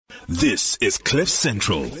This is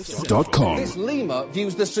CliffCentral.com. This Lima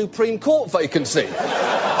views the Supreme Court vacancy.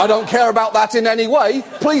 I don't care about that in any way.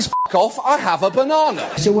 Please f*** off, I have a banana.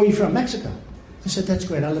 I said, where are you from? Mexico. I said, that's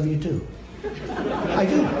great, I love you too. I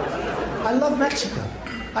do. I love Mexico.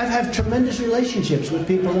 I've had tremendous relationships with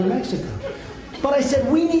people in Mexico. But I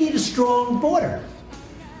said, we need a strong border.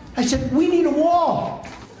 I said, we need a wall.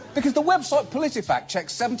 Because the website PolitiFact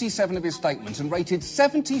checked 77 of his statements and rated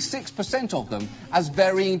 76% of them as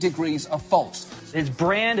varying degrees of false. His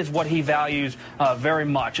brand is what he values very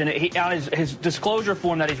much. And on his disclosure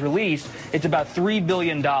form that he's released, it's about $3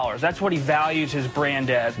 billion. That's what he values his brand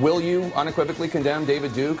as. Will you unequivocally condemn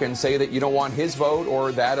David Duke and say that you don't want his vote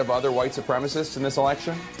or that of other white supremacists in this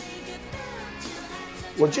election?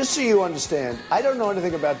 Well, just so you understand, I don't know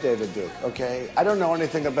anything about David Duke, okay? I don't know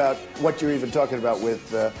anything about what you're even talking about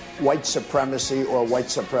with white supremacy or white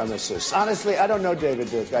supremacists. Honestly, I don't know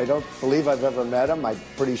David Duke. I don't believe I've ever met him. I'm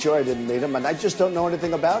pretty sure I didn't meet him, and I just don't know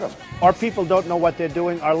anything about him. Our people don't know what they're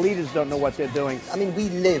doing. Our leaders don't know what they're doing. I mean, we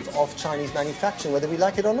live off Chinese manufacturing, whether we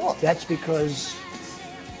like it or not. That's because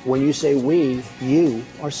when you say we, you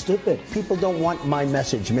are stupid. People don't want my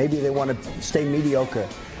message. Maybe they want to stay mediocre.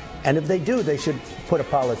 And if they do, they should put a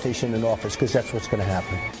politician in office, because that's what's going to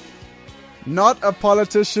happen. Not a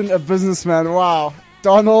politician, a businessman. Wow.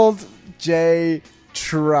 Donald J.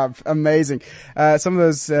 Trump. Amazing. Some of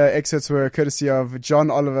those excerpts were courtesy of John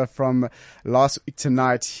Oliver from Last Week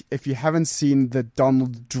Tonight. If you haven't seen the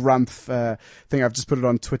Donald Trump thing, I've just put it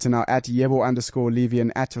on Twitter now, at Yebo_Levy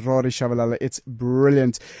and at Rory Shabalala. It's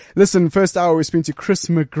brilliant. Listen, first hour we're speaking to Chris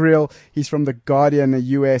McGreal. He's from The Guardian,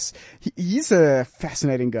 US. He's a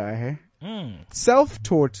fascinating guy, hey?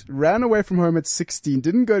 Self-taught, ran away from home at 16,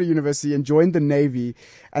 didn't go to university and joined the Navy,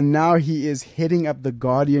 and now he is heading up The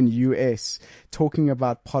Guardian US, talking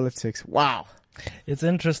about politics. Wow. It's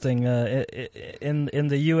interesting. In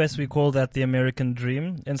the US we call that the American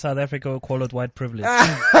dream. In South Africa we call it white privilege.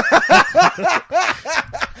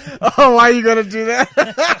 Oh, why are you going to do that?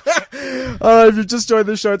 Oh, if you just joined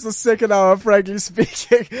the show, it's the second hour, frankly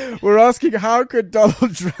speaking. We're asking, how could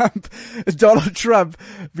Donald Trump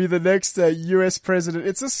be the next US president?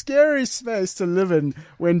 It's a scary space to live in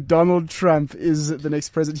when Donald Trump is the next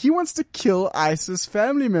president. He wants to kill ISIS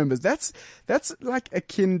family members. That's like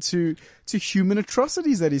akin to human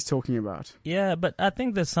atrocities that he's talking about. Yeah, but I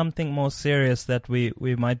think there's something more serious that we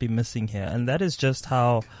might be missing here, and that is just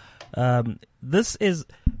how this is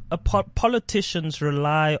politicians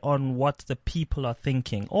rely on what the people are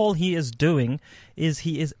thinking. All he is doing is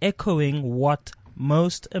he is echoing what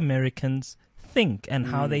most Americans think and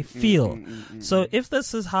how they feel. So if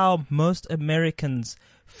this is how most Americans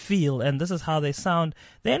feel and this is how they sound,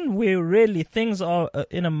 then things are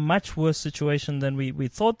in a much worse situation than we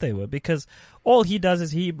thought they were, because all he does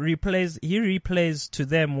is he replays to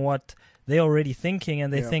them what they're already thinking,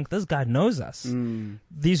 and they think this guy knows us.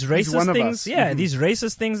 These racist things, these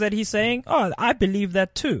racist things that he's saying, I believe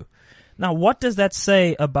that too. Now, what does that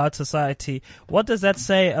say about society? What does that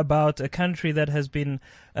say about a country that has been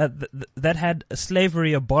that had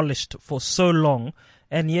slavery abolished for so long,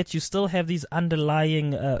 and yet you still have these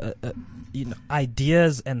underlying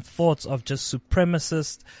ideas and thoughts of just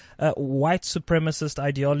supremacist, white supremacist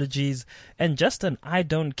ideologies, and just an I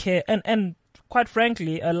don't care, and quite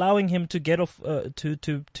frankly, allowing him to get off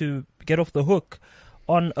to get off the hook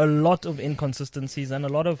on a lot of inconsistencies and a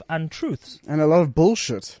lot of untruths and a lot of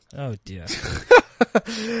bullshit. Oh dear.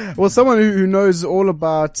 Well, someone who knows all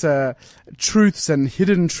about truths and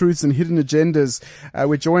hidden agendas.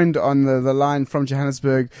 We're joined on the line from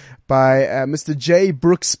Johannesburg by Mr. J.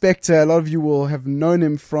 Brooks Spector. A lot of you will have known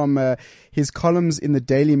him from his columns in the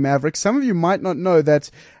Daily Maverick. Some of you might not know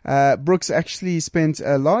that Brooks actually spent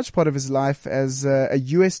a large part of his life as a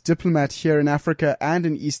U.S. diplomat here in Africa and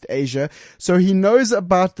in East Asia. So he knows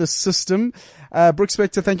about the system. Brooks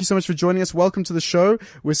Spector, thank you so much for joining us. Welcome to the show.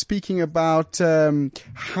 We're speaking about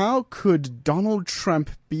how could Donald Trump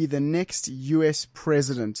be the next U.S.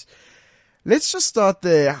 president? Let's just start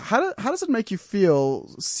there. How does it make you feel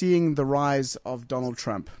seeing the rise of Donald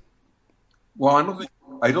Trump? Well,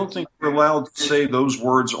 I don't think we're allowed to say those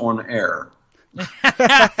words on air.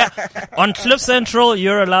 On Cliff Central,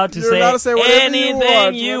 you're allowed to say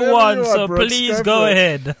anything you want, so Brooks, please go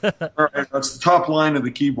ahead. All right, that's the top line of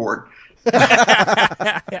the keyboard.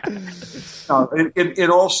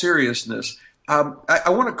 In all seriousness, I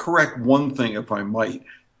want to correct one thing, if I might.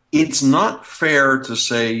 It's not fair to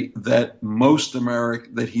say that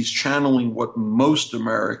that he's channeling what most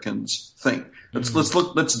Americans think.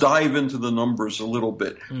 Let's dive into the numbers a little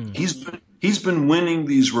bit. He's been winning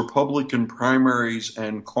these Republican primaries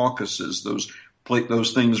and caucuses,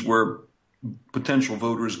 those things where potential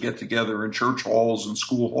voters get together in church halls and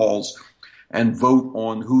school halls and vote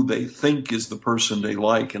on who they think is the person they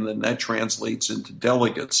like, and then that translates into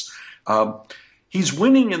delegates. He's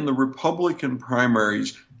winning in the Republican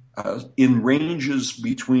primaries in ranges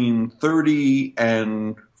between 30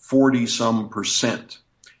 and 40-some%.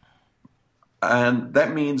 And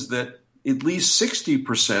that means that at least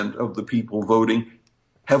 60% of the people voting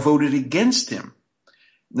have voted against him.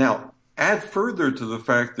 Now, add further to the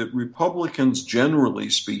fact that Republicans, generally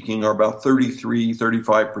speaking, are about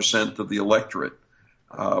 35% of the electorate.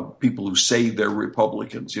 People who say they're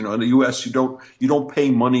Republicans. You know, in the U.S., you don't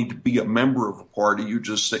pay money to be a member of a party. You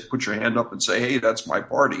just put your hand up and say, "Hey, that's my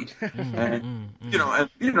party," and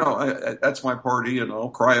that's my party, and I'll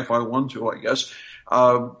cry if I want to, I guess.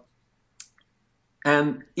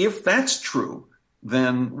 And if that's true,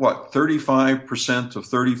 then what? 35% of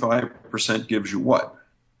 35% gives you what?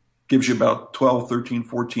 Gives you about 12, 13,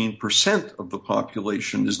 14% of the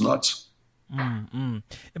population is nuts.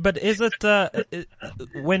 But is it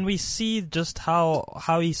when we see just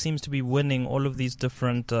how he seems to be winning all of these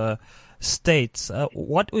different states?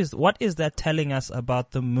 What is that telling us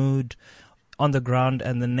about the mood on the ground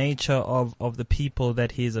and the nature of the people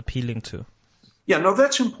that he is appealing to? Yeah, no,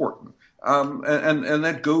 that's important. And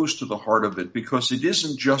that goes to the heart of it, because it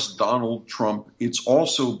isn't just Donald Trump. It's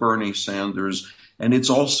also Bernie Sanders, and it's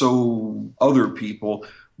also other people.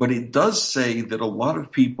 But it does say that a lot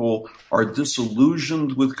of people are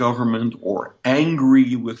disillusioned with government, or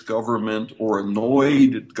angry with government, or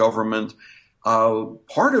annoyed at government.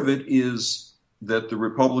 Part of it is that the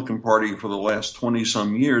Republican Party for the last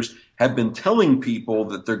 20-some years have been telling people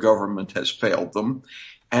that their government has failed them.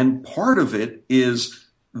 And part of it is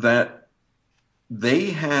that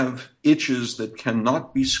they have itches that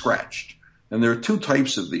cannot be scratched. And there are two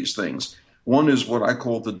types of these things. One is what I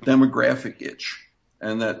call the demographic itch,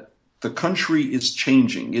 and that the country is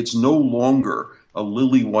changing. It's no longer a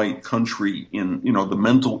lily-white country in, the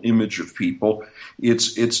mental image of people.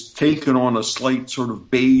 It's taken on a slight sort of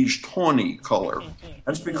beige, tawny color.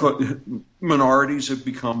 That's because minorities have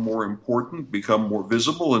become more important, become more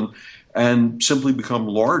visible, and simply become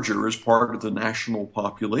larger as part of the national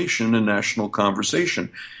population and national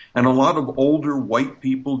conversation. And a lot of older white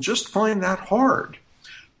people just find that hard.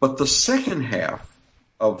 But the second half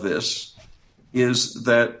of this is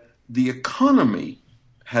that the economy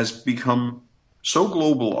has become so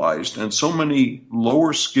globalized, and so many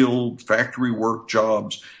lower skilled factory work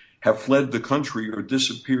jobs have fled the country or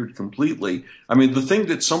disappeared completely. I mean, the thing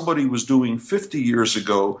that somebody was doing 50 years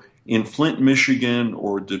ago in Flint, Michigan,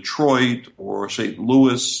 or Detroit, or St.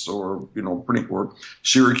 Louis, or or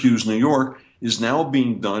Syracuse, New York, is now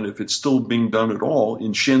being done, if it's still being done at all,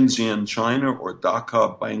 in Shenzhen, China, or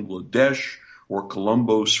Dhaka, Bangladesh, or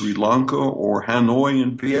Colombo, Sri Lanka, or Hanoi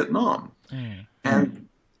in Vietnam. And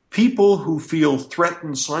people who feel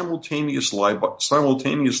threatened simultaneously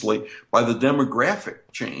by the demographic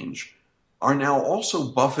change are now also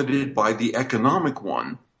buffeted by the economic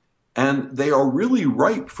one. And they are really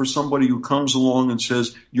ripe for somebody who comes along and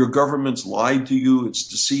says, your government's lied to you, it's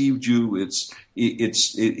deceived you,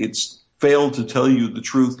 it's failed to tell you the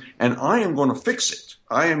truth, and I am going to fix it.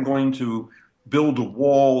 I am going to build a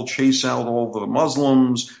wall, chase out all the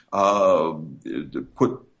Muslims,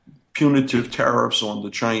 put punitive tariffs on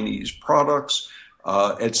the Chinese products,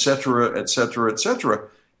 et cetera, et cetera, et cetera.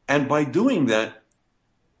 And by doing that,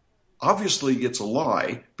 obviously it's a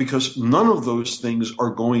lie, because none of those things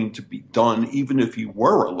are going to be done, even if he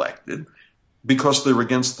were elected, because they're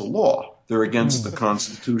against the law. They're against the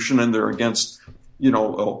Constitution, and they're against, a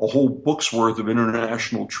whole book's worth of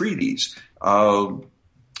international treaties.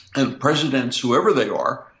 And presidents, whoever they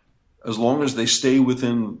are, as long as they stay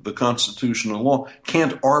within the constitutional law,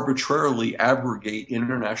 can't arbitrarily abrogate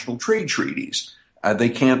international trade treaties. They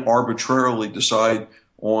can't arbitrarily decide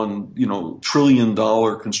on,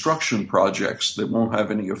 trillion-dollar construction projects that won't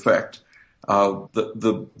have any effect.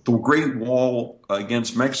 The Great Wall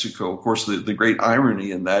against Mexico, of course, the great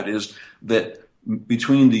irony in that is that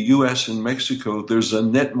between the U.S. and Mexico, there's a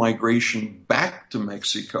net migration back to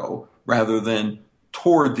Mexico rather than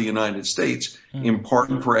toward the United States, in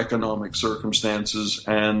part for economic circumstances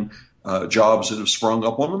and jobs that have sprung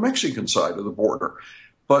up on the Mexican side of the border.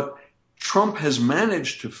 But Trump has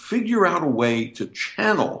managed to figure out a way to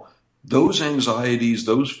channel those anxieties,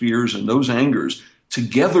 those fears, and those angers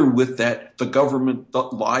together with that the government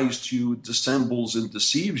lies to you, dissembles, and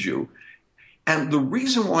deceives you. And the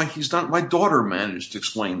reason why he's not, my daughter managed to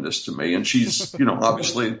explain this to me, and she's,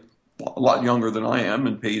 obviously a lot younger than I am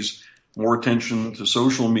and pays more attention to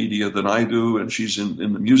social media than I do, and she's in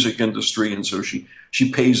the music industry, and so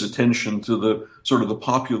she pays attention to the sort of the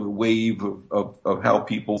popular wave of how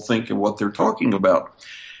people think and what they're talking about.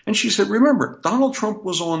 And she said, remember, Donald Trump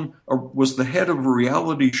was the head of a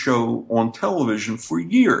reality show on television for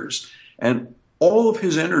years, and all of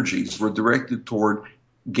his energies were directed toward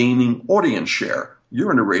gaining audience share.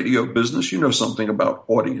 You're in a radio business, you know something about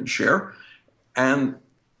audience share. And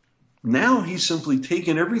now he's simply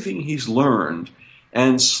taken everything he's learned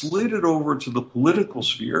and slid it over to the political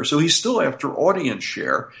sphere. So he's still after audience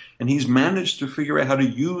share, and he's managed to figure out how to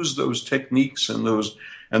use those techniques and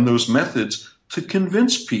those methods to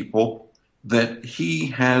convince people that he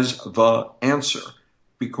has the answer,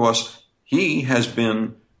 because he has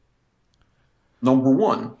been number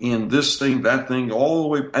one in this thing, that thing, all the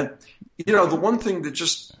way. And, the one thing that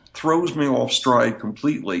just throws me off stride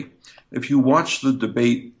completely, if you watch the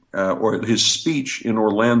debate or his speech in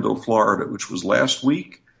Orlando, Florida, which was last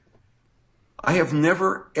week, I have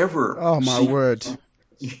never, ever word.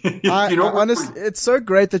 Honestly, it's so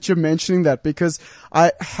great that you're mentioning that, because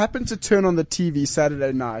I happened to turn on the TV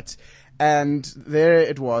Saturday night, and there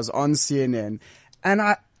it was on CNN, and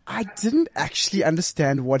I didn't actually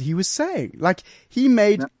understand what he was saying. Like, he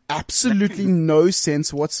made absolutely no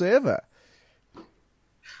sense whatsoever.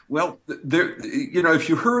 Well, if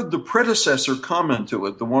you heard the predecessor comment to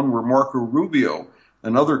it, the one where Marco Rubio,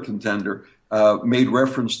 another contender, made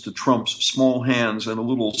reference to Trump's small hands and a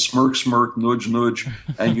little smirk, nudge,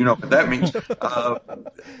 and you know what that means.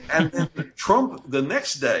 And then Trump the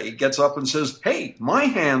next day gets up and says, hey, my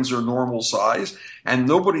hands are normal size, and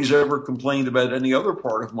nobody's ever complained about any other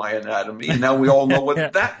part of my anatomy, and now we all know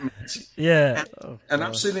what that means. Yeah. And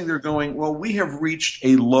I'm sitting there going, well, we have reached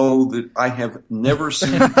a low that I have never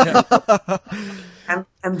seen.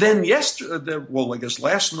 And then yesterday, well, I guess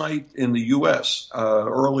last night in the U.S.,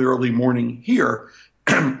 early morning here,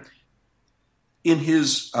 in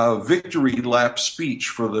his victory lap speech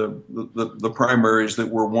for the primaries that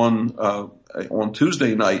were won on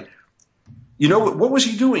Tuesday night, you know what was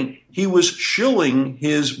he doing? He was shilling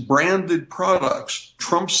his branded products,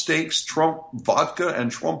 Trump steaks, Trump vodka,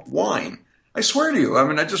 and Trump wine. I swear to you. I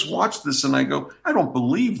mean, I just watched this and I go, I don't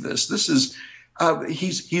believe this. This is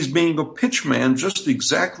he's being a pitchman just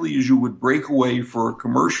exactly as you would break away for a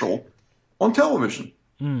commercial on television.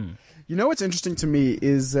 Mm. You know what's interesting to me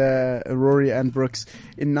is, Rory and Brooks,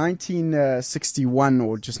 in 1961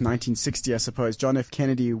 or just 1960, I suppose, John F.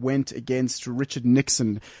 Kennedy went against Richard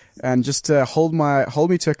Nixon, and just hold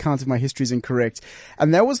me to account if my history is incorrect.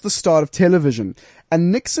 And that was the start of television.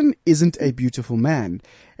 And Nixon isn't a beautiful man.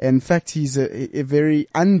 In fact, he's a very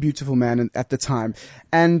unbeautiful man at the time.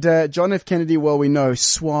 And John F. Kennedy, well, we know,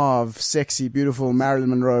 suave, sexy, beautiful, Marilyn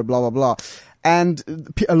Monroe, blah, blah, blah.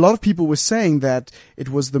 And a lot of people were saying that it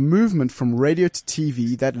was the movement from radio to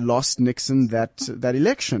TV that lost Nixon that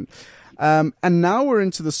election. And now we're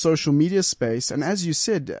into the social media space. And as you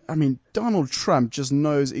said, I mean, Donald Trump just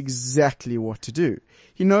knows exactly what to do.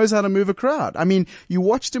 He knows how to move a crowd. I mean, you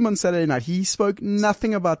watched him on Saturday night. He spoke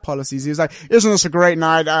nothing about policies. He was like, isn't this a great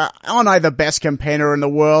night? Aren't I the best campaigner in the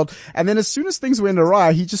world? And then as soon as things went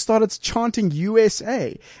awry, he just started chanting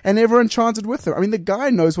USA, and everyone chanted with him. I mean, the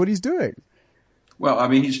guy knows what he's doing. Well, I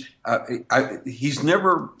mean, he's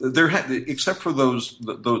never there, except for those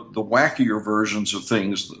the wackier versions of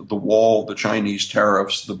things, the wall, the Chinese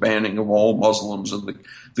tariffs, the banning of all Muslims, and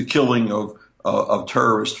the killing of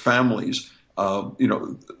terrorist families.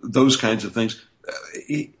 Those kinds of things.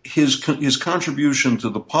 His contribution to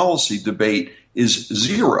the policy debate is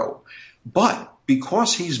zero, but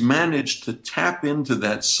because he's managed to tap into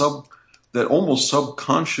that almost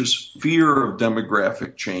subconscious fear of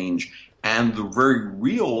demographic change and the very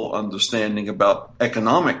real understanding about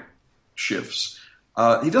economic shifts,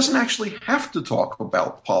 he doesn't actually have to talk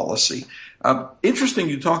about policy. Interesting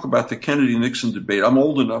you talk about the Kennedy-Nixon debate. I'm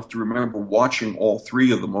old enough to remember watching all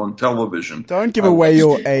three of them on television. Don't give away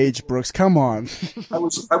your age, Brooks. Come on. I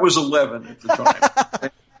was 11 at the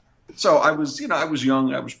time. So I was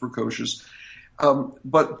young, I was precocious.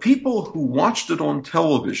 But people who watched it on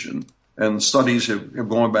television, and studies have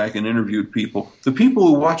gone back and interviewed people, the people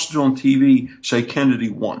who watched it on TV say Kennedy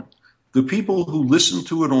won. The people who listened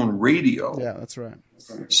to it on radio, yeah, that's right,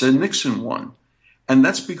 said Nixon won. And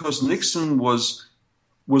that's because Nixon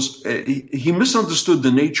he misunderstood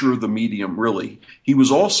the nature of the medium, really. He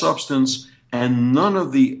was all substance and none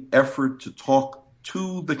of the effort to talk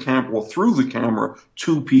to the camera, or through the camera,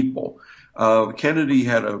 to people. Kennedy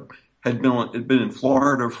had been in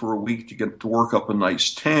Florida for a week to get to work up a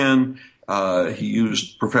nice tan. He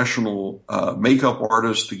used professional makeup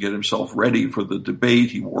artists to get himself ready for the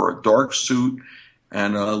debate. He wore a dark suit.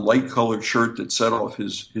 and a light-colored shirt that set off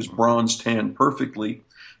his bronze tan perfectly.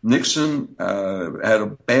 Nixon had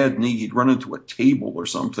a bad knee. He'd run into a table or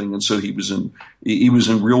something, and so he was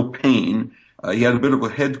in real pain. He had a bit of a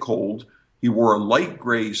head cold. He wore a light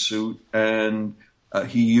gray suit, and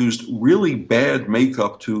he used really bad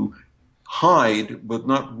makeup to hide, but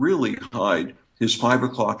not really hide, his 5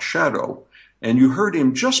 o'clock shadow. And you heard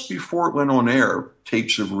him just before it went on air,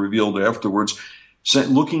 tapes have revealed afterwards,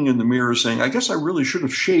 looking in the mirror saying, I guess I really should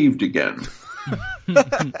have shaved again.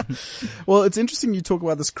 Well, it's interesting you talk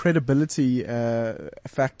about this credibility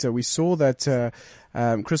factor. We saw that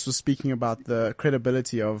Chris was speaking about the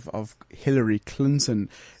credibility of Hillary Clinton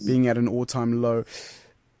being at an all-time low.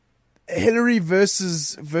 Hillary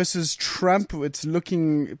versus Trump, it's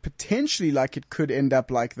looking potentially like it could end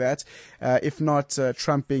up like that, if not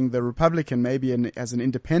Trump being the Republican, maybe as an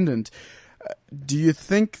independent. Do you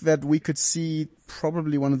think that we could see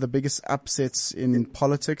probably one of the biggest upsets in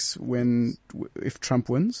politics if Trump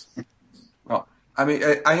wins? Well, I mean,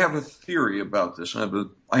 I have a theory about this.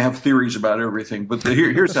 I have theories about everything, but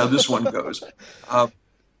here's how this one goes.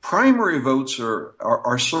 Primary votes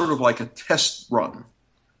are sort of like a test run.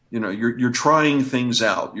 You know, you're trying things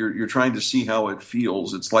out. You're trying to see how it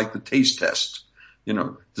feels. It's like the taste test. You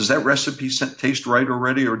know, does that recipe taste right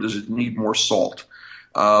already, or does it need more salt?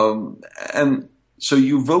 And so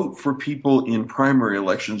you vote for people in primary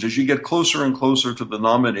elections. As you get closer and closer to the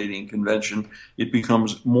nominating convention, it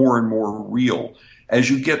becomes more and more real. As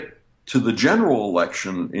you get to the general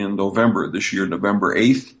election in November this year, November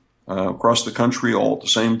 8th, across the country all at the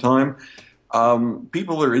same time,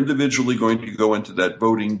 people are individually going to go into that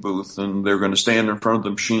voting booth, and they're going to stand in front of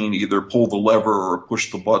the machine, either pull the lever or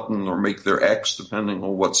push the button or make their X, depending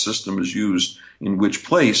on what system is used in which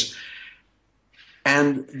place.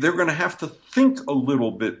 And they're going to have to think a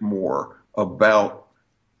little bit more about,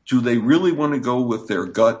 do they really want to go with their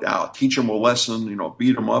gut out, teach them a lesson,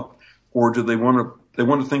 beat them up, or do they want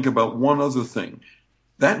to think about one other thing?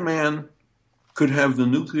 That man could have the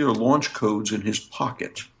nuclear launch codes in his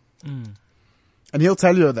pocket. Mm. And he'll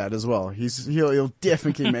tell you that as well. He'll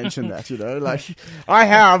definitely mention that, like, I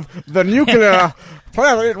have the nuclear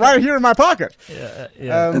plant right here in my pocket.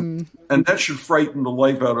 Yeah. And that should frighten the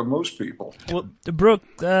life out of most people. Well, Brooke,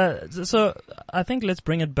 so I think let's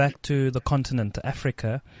bring it back to the continent,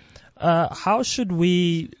 Africa. How should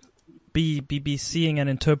we be seeing and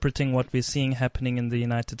interpreting what we're seeing happening in the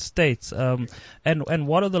United States? And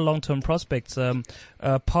what are the long-term prospects?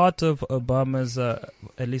 Part of Obama's,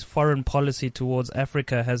 at least foreign policy towards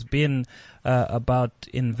Africa has been about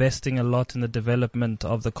investing a lot in the development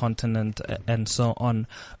of the continent and so on.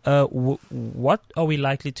 What are we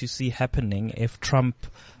likely to see happening if Trump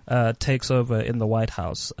takes over in the White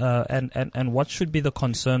House? And what should be the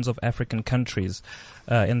concerns of African countries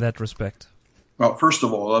in that respect? Well, first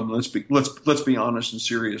of all, let's be honest and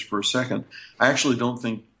serious for a second. I actually don't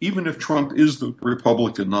think, even if Trump is the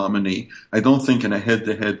Republican nominee, I don't think in a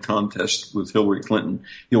head-to-head contest with Hillary Clinton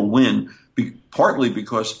he'll win, partly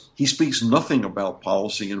because he speaks nothing about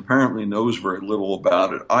policy and apparently knows very little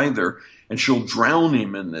about it either, and she'll drown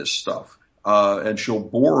him in this stuff, and she'll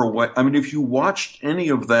bore away. I mean, if you watched any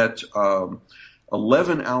of that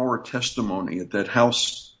 11-hour testimony at that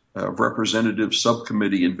House Representative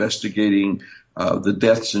Subcommittee investigating the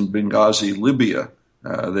deaths in Benghazi, Libya,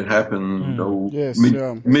 that happened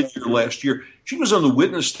mid-year last year. She was on the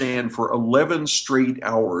witness stand for 11 straight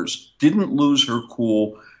hours, didn't lose her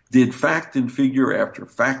cool, did fact and figure after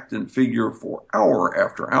fact and figure for hour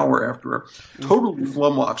after hour after hour, totally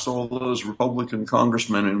flummoxed all those Republican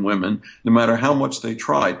congressmen and women, no matter how much they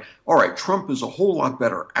tried. All right, Trump is a whole lot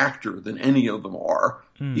better actor than any of them are.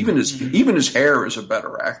 Even his hair is a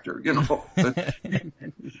better actor,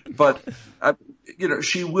 But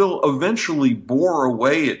she will eventually bore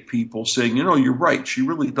away at people saying, you're right. She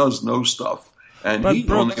really does know stuff. And he,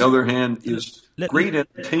 on the other hand, is great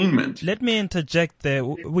entertainment. Let me interject there.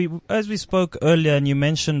 As we spoke earlier, and you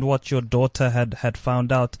mentioned what your daughter had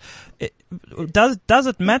found out. Does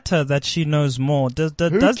it matter that she knows more? Does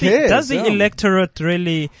the electorate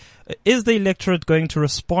really? Is the electorate going to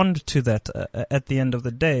respond to that at the end of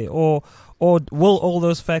the day, or will all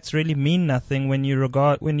those facts really mean nothing when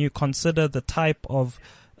you consider the type of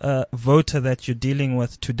voter that you're dealing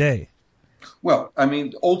with today? Well, I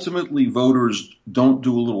mean, ultimately, voters don't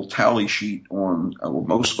do a little tally sheet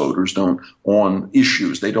most voters don't, on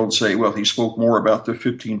issues. They don't say, well, he spoke more about the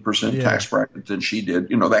 15% tax bracket than she did.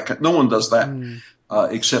 No one does that,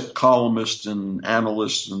 except columnists and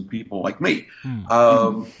analysts and people like me.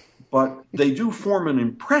 But they do form an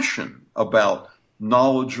impression about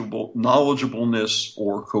knowledgeableness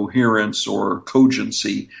or coherence or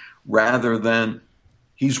cogency rather than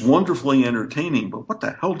He's wonderfully entertaining, but what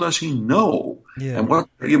the hell does he know? Yeah. And what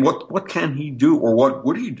can he do, or what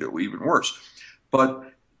would he do? Even worse.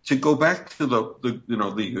 But to go back to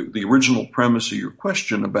the original premise of your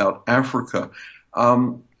question about Africa,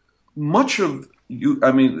 there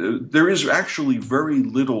is actually very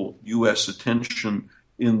little U.S. attention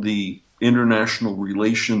in the international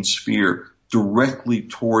relations sphere directly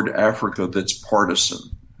toward Africa that's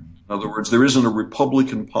partisan. In other words, there isn't a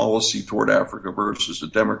Republican policy toward Africa versus a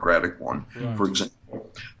Democratic one, for example.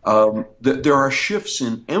 There are shifts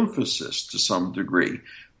in emphasis to some degree.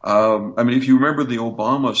 If you remember the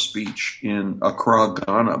Obama speech in Accra,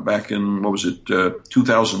 Ghana, back in,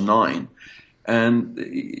 2009, and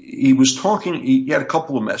he was talking, he had a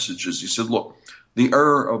couple of messages. He said, look, the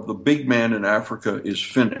era of the big man in Africa is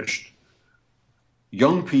finished.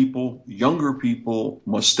 Younger people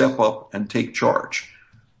must step up and take charge.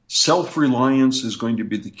 Self-reliance is going to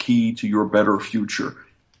be the key to your better future.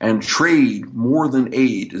 And trade, more than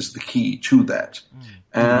aid, is the key to that.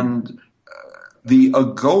 And the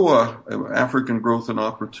AGOA, African Growth and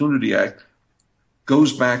Opportunity Act,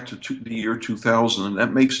 goes back to the year 2000, and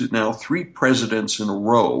that makes it now 3 presidents in a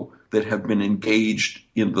row that have been engaged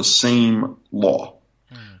in the same law.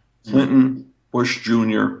 Clinton, Bush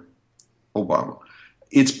Jr., Obama.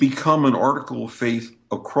 It's become an article of faith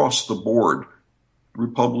across the board,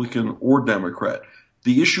 Republican or Democrat.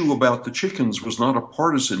 The issue about the chickens was not a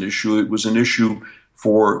partisan issue. It was an issue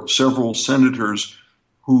for several senators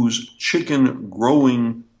whose chicken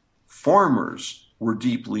growing farmers were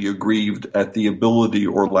deeply aggrieved at the ability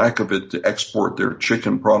or lack of it to export their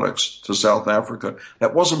chicken products to South Africa.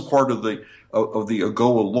 That wasn't part of the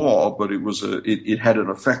AGOA law, but it had an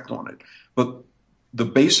effect on it. But the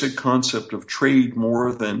basic concept of trade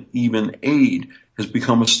more than even aid has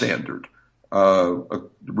become a standard,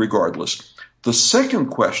 regardless. The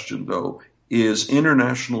second question, though, is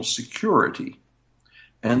international security.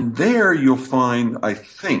 And there you'll find, I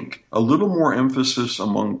think, a little more emphasis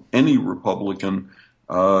among any Republican,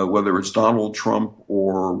 whether it's Donald Trump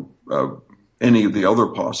or any of the other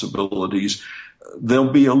possibilities.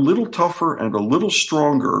 They'll be a little tougher and a little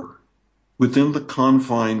stronger within the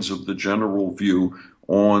confines of the general view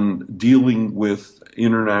on dealing with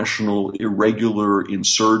international irregular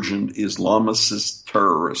insurgent Islamicist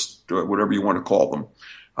terrorists, whatever you want to call them,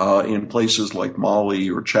 in places like Mali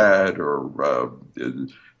or Chad or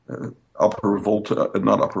Upper Volta,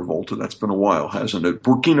 not Upper Volta, that's been a while, hasn't it?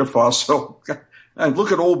 Burkina Faso. And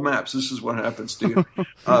look at old maps. This is what happens to you.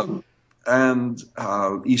 And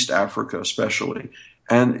East Africa especially.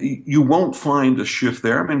 And you won't find a shift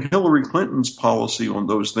there. I mean, Hillary Clinton's policy on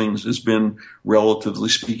those things has been, relatively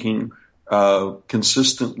speaking,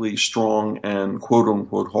 consistently strong and quote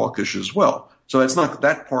unquote hawkish as well. So that's not,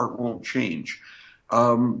 that part won't change.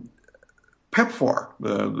 PEPFAR,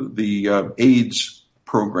 the AIDS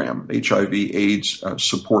program, HIV AIDS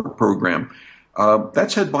support program,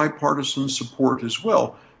 that's had bipartisan support as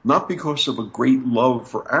well, not because of a great love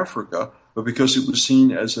for Africa, but because it was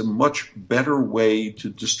seen as a much better way to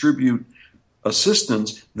distribute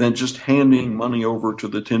assistance than just handing money over to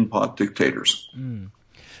the tin pot dictators.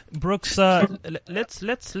 Brooks,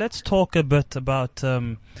 let's talk a bit about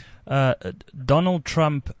Donald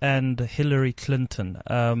Trump and Hillary Clinton.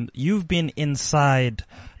 You've been inside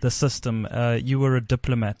the system. You were a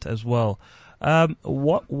diplomat as well.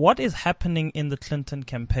 What is happening in the Clinton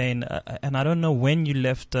campaign? And I don't know when you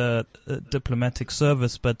left diplomatic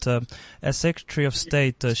service, but as Secretary of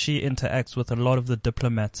State, she interacts with a lot of the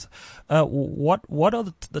diplomats. What are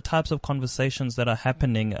the types of conversations that are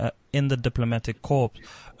happening in the diplomatic corps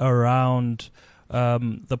around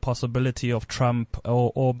the possibility of Trump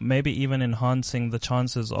or maybe even enhancing the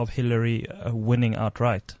chances of Hillary winning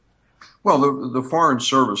outright? Well, the Foreign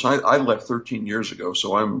Service, I left 13 years ago,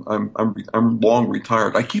 so I'm long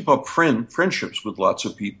retired. I keep up friendships with lots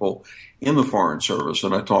of people in the Foreign Service,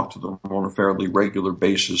 and I talk to them on a fairly regular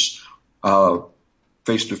basis,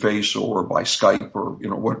 face to face or by Skype or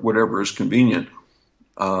whatever is convenient,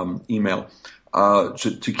 email,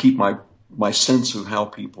 to keep my sense of how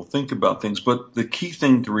people think about things. But the key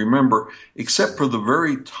thing to remember, except for the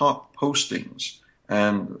very top postings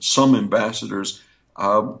and some ambassadors,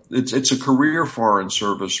 it's a career Foreign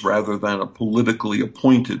Service rather than a politically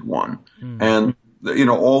appointed one. And,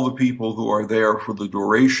 all the people who are there for the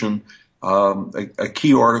duration, a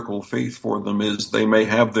key article of faith for them is they may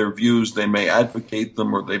have their views, they may advocate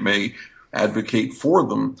them, or they may advocate for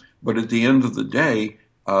them. But at the end of the day,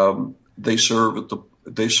 they serve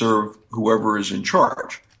whoever is in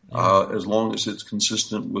charge, as long as it's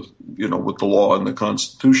consistent with the law and the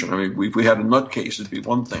Constitution. I mean, if we had a nutcase, it'd be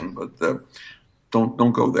one thing, but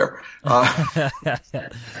don't go there.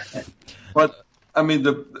 But I mean,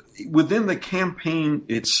 within the campaign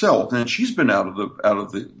itself, and she's been out of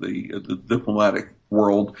the diplomatic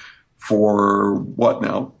world for what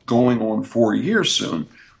now, going on 4 years soon.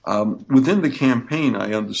 Within the campaign,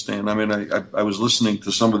 I understand. I mean, I was listening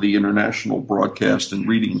to some of the international broadcast and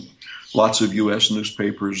reading lots of U.S.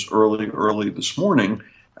 newspapers early this morning,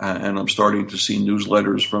 and I'm starting to see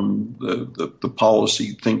newsletters from the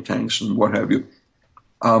policy think tanks and what have you.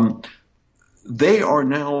 They are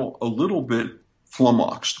now a little bit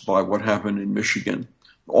flummoxed by what happened in Michigan.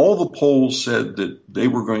 All the polls said that they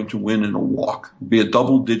were going to win in a walk, be a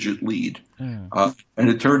double-digit lead. And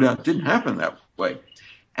it turned out it didn't happen that way.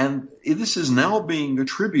 And this is now being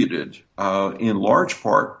attributed in large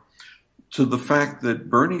part to the fact that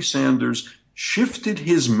Bernie Sanders shifted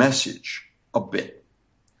his message a bit.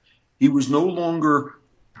 He was no longer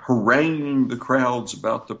haranguing the crowds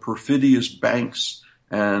about the perfidious banks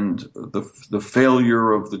and the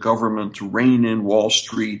failure of the government to rein in Wall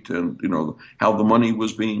Street, and how the money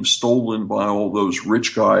was being stolen by all those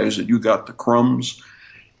rich guys, and you got the crumbs.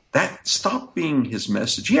 That stopped being his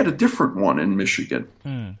message. He had a different one in Michigan.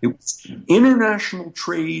 It was international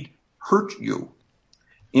trade hurt you.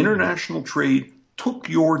 International trade took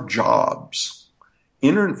your jobs.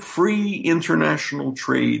 Free international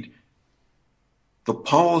trade, the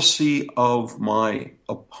policy of my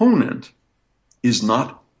opponent, is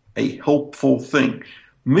not a helpful thing.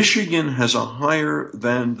 Michigan has a higher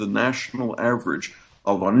than the national average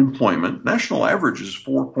of unemployment. National average is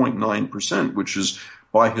 4.9%, which is,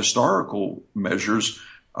 by historical measures,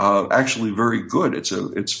 actually very good.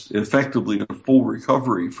 It's effectively a full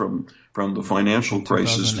recovery from the financial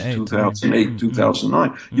crisis of 2008,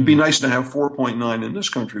 2009. It'd be nice to have 4.9 in this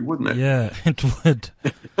country, wouldn't it? Yeah, it would.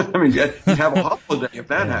 I mean, you'd have a holiday if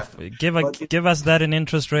that happened. Give us that in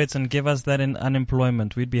interest rates and give us that in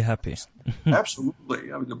unemployment. We'd be happy.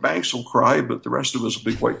 Absolutely. I mean, the banks will cry, but the rest of us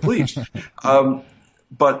will be quite pleased.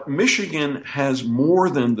 But Michigan has more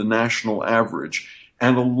than the national average.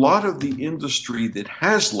 And a lot of the industry that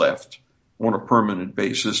has left on a permanent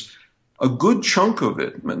basis, a good chunk of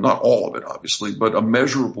it, not all of it obviously, but a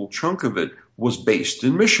measurable chunk of it was based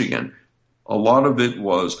in Michigan. A lot of it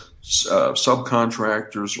was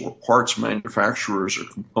subcontractors or parts manufacturers or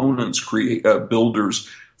components builders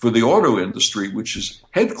for the auto industry, which is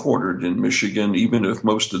headquartered in Michigan, even if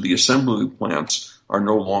most of the assembly plants are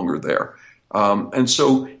no longer there. And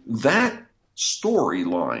so that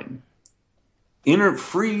storyline,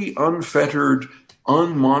 free, unfettered,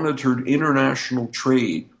 unmonitored international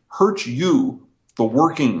trade hurts you, the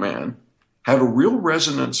working man, had a real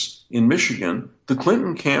resonance in Michigan. The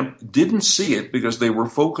Clinton camp didn't see it because they were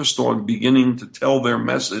focused on beginning to tell their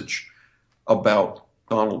message about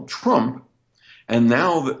Donald Trump. And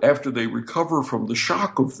now, after they recover from the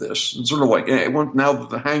shock of this, and sort of like now that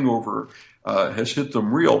the hangover has hit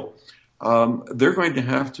them real, they're going to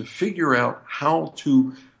have to figure out how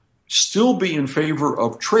to still be in favor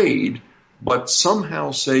of trade, but somehow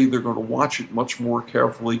say they're going to watch it much more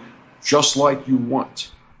carefully, just like you want.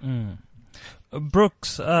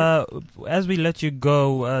 Brooks, as we let you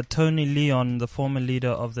go, Tony Leon, the former leader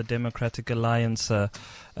of the Democratic Alliance,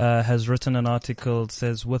 has written an article that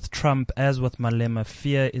says, with Trump, as with Malema,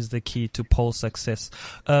 fear is the key to poll success.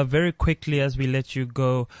 Very quickly, as we let you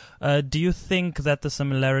go, do you think that the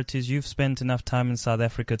similarities, you've spent enough time in South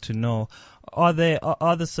Africa to know, are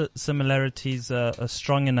the similarities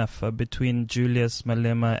strong enough between Julius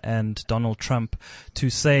Malema and Donald Trump to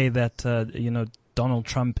say that, Donald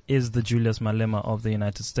Trump is the Julius Malema of the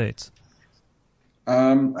United States?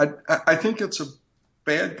 I think it's a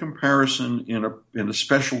bad comparison in a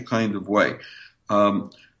special kind of way.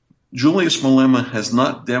 Julius Malema has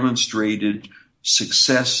not demonstrated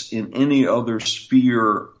success in any other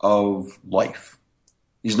sphere of life.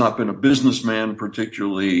 He's not been a businessman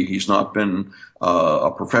particularly. He's not been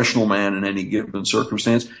a professional man in any given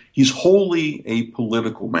circumstance. He's wholly a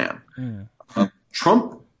political man.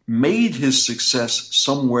 Trump made his success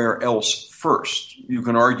somewhere else first. You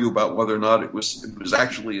can argue about whether or not it was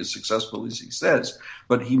actually as successful as he says,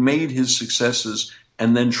 but he made his successes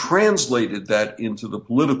and then translated that into the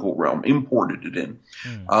political realm, imported it in.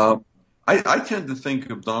 I tend to think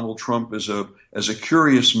of Donald Trump as a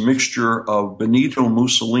curious mixture of Benito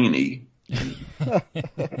Mussolini.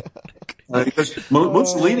 Because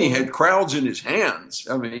Mussolini had crowds in his hands.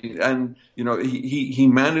 I mean, and he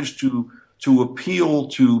managed to appeal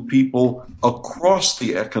to people across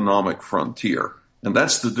the economic frontier. And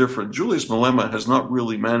that's the difference. Julius Malema has not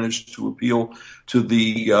really managed to appeal to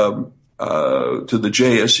the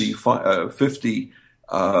JSE 50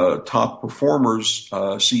 top performers,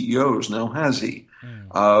 CEOs. Now has he?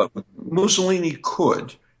 Mussolini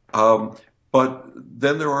could. But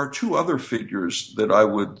then there are two other figures that I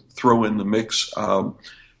would throw in the mix.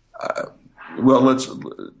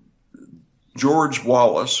 George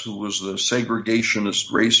Wallace, who was the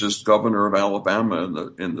segregationist, racist governor of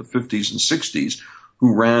Alabama in the 50s and 60s,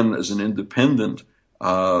 who ran as an independent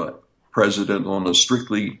president on a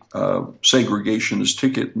strictly segregationist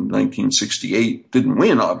ticket in 1968. Didn't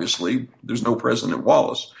win, obviously. There's no President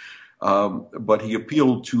Wallace. But he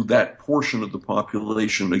appealed to that portion of the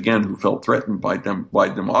population, again, who felt threatened by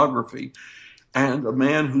demography. And a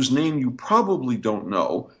man whose name you probably don't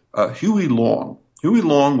know, Huey Long. Huey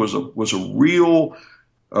Long was a real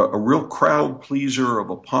crowd pleaser of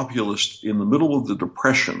a populist in the middle of the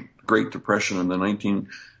Depression, Great Depression in the 1920s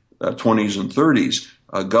and 30s,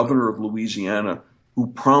 a governor of Louisiana who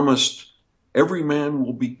promised every man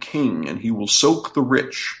will be king and he will soak the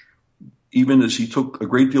rich, even as he took a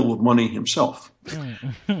great deal of money himself.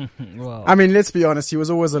 Wow. I mean, let's be honest, he was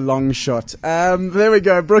always a long shot. There we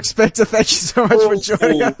go. Brooks Spector, thank you so much for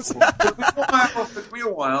joining us. Took me a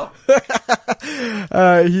while.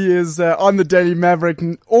 He is on the Daily Maverick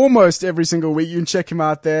almost every single week. You can check him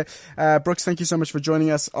out there. Brooks, thank you so much for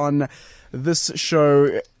joining us on this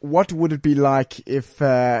show. What would it be like if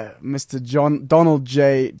Mr. Donald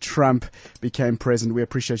J. Trump became president? We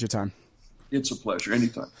appreciate your time. It's a pleasure.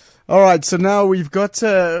 Anytime. All right. So now we've got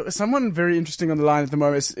someone very interesting on the line at the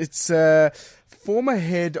moment. It's former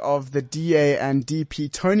head of the DA and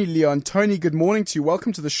DP, Tony Leon. Tony, good morning to you.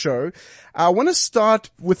 Welcome to the show. I want to start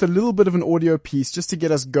with a little bit of an audio piece just to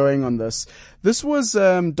get us going on this. This was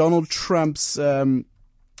Donald Trump's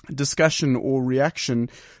discussion or reaction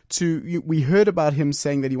to, we heard about him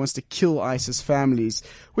saying that he wants to kill ISIS families,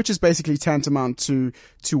 which is basically tantamount to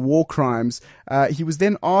war crimes. He was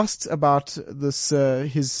then asked about this,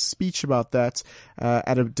 his speech about that,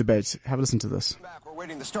 at a debate. Have a listen to this. We're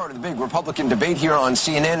waiting the start of the big Republican debate here on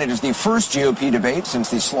CNN. It is the first GOP debate since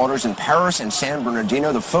the slaughters in Paris and San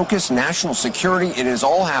Bernardino. The focus, national security, it is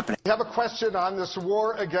all happening. I have a question on this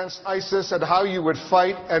war against ISIS and how you would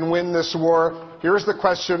fight and win this war. Here's the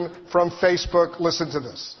question from Facebook. Listen to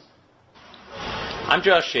this. I'm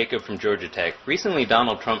Josh Jacob from Georgia Tech. Recently,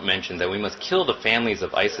 Donald Trump mentioned that we must kill the families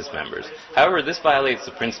of ISIS members. However, this violates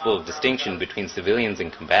the principle of distinction between civilians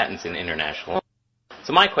and combatants in international law.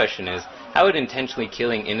 So my question is, how would intentionally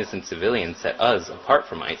killing innocent civilians set us apart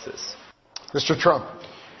from ISIS? Mr. Trump.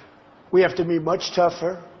 We have to be much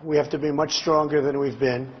tougher. We have to be much stronger than we've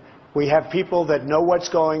been. We have people that know what's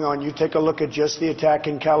going on. You take a look at just the attack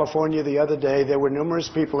in California the other day. There were numerous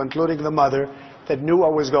people, including the mother, that knew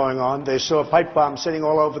what was going on. They saw pipe bombs sitting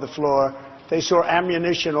all over the floor. They saw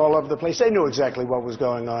ammunition all over the place. They knew exactly what was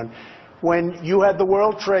going on. When you had the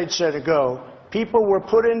World Trade Center go, people were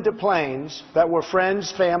put into planes that were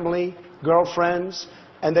friends, family, girlfriends,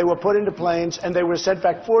 and they were put into planes and they were sent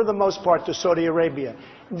back for the most part to Saudi Arabia.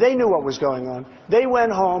 They knew what was going on. They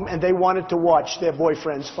went home and they wanted to watch their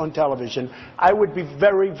boyfriends on television. I would be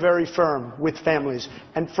very, very firm with families.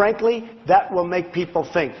 And frankly, that will make people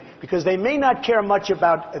think, because they may not care much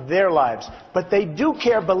about their lives, but they do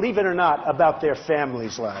care, believe it or not, about their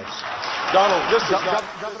families' lives. Donald, this is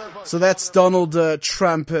Governor. So that's Donald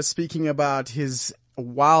Trump speaking about his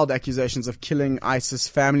wild accusations of killing ISIS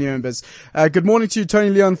family members. Good morning to you, Tony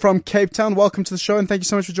Leon from Cape Town. Welcome to the show and thank you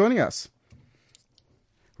so much for joining us.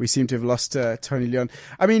 We seem to have lost Tony Leon.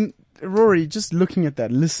 I mean, Rory, just looking at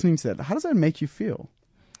that, listening to that, how does that make you feel?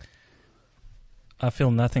 I feel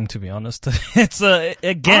nothing, to be honest. It's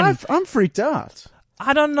again, I'm freaked out.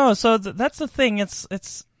 I don't know. So that's the thing.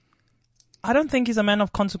 It's. I don't think he's a man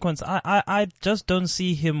of consequence. I just don't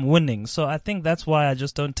see him winning. So I think that's why I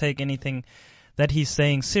just don't take anything that he's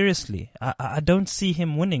saying seriously. I don't see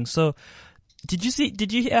him winning. So. Did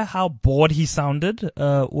you hear how bored he sounded,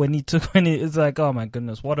 when it's like, oh my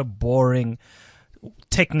goodness, what a boring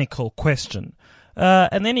technical question.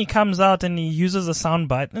 And then he comes out and he uses a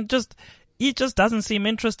soundbite and he just doesn't seem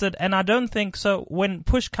interested. And I don't think so. When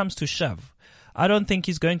push comes to shove, I don't think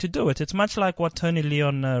he's going to do it. It's much like what Tony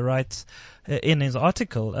Leon writes in his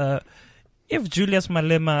article. If Julius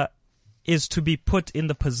Malema is to be put in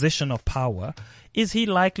the position of power, is he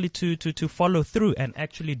likely to follow through and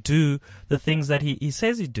actually do the things that he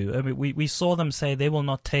says he do? I mean, we saw them say they will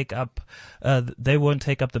not take up, they won't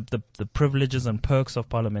take up the privileges and perks of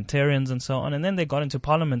parliamentarians and so on. And then they got into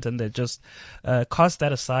parliament and they just, cast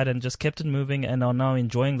that aside and just kept it moving and are now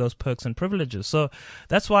enjoying those perks and privileges. So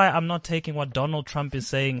that's why I'm not taking what Donald Trump is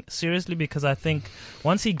saying seriously, because I think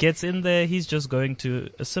once he gets in there, he's just going to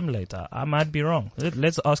assimilate. I might be wrong.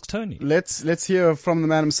 Let's ask Tony. Let's hear from the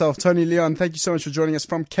man himself. Tony Leon, thank you so much much for joining us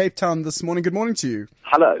from Cape Town this morning. Good morning to you.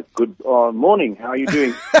 Hello. Good morning. How are you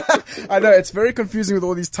doing? I know, it's very confusing with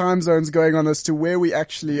all these time zones going on as to where we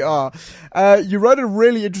actually are. You wrote a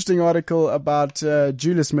really interesting article about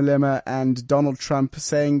Julius Malema and Donald Trump,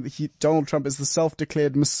 saying Donald Trump is the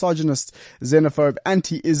self-declared misogynist, xenophobe,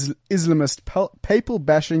 anti-Islamist,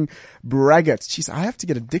 papal-bashing braggart. Jeez, I have to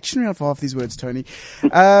get a dictionary out for half these words, Tony.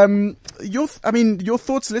 Your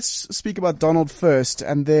thoughts. Let's speak about Donald first,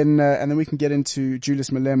 and then we can get into Julius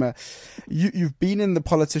Malema. You've been in the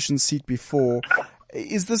politician's seat before.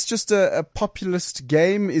 Is this just a populist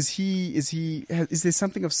game? Is there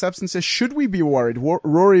something of substance there? Should we be worried?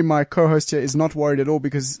 Rory, my co-host here, is not worried at all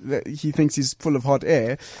because he thinks he's full of hot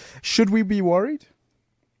air. Should we be worried?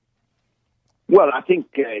 Well, I think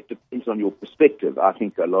it depends on your perspective. I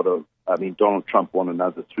think Donald Trump won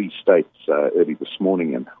another 3 states early this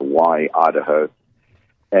morning in Hawaii, Idaho,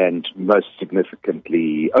 and most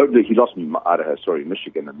significantly, he lost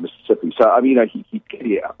Michigan and Mississippi. So,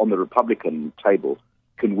 he on the Republican table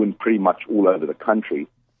can win pretty much all over the country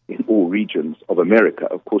in all regions of America.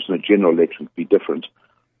 Of course, in a general election, it would be different.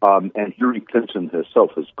 And Hillary Clinton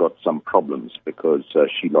herself has got some problems because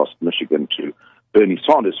she lost Michigan to Bernie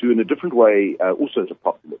Sanders, who in a different way also is a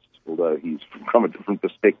populist, although he's from a different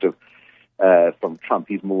perspective from Trump.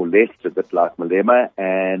 He's more left, a bit like Malema,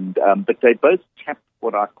 but they both tap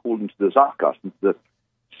what I call into the zeitgeist, into the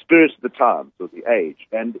spirit of the times or the age,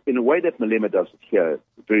 and in a way that Malema does it here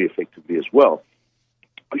very effectively as well.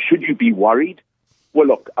 Should you be worried? Well,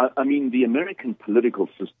 look, the American political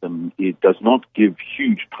system, it does not give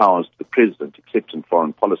huge powers to the president, except in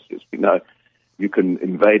foreign policy. As we know, you can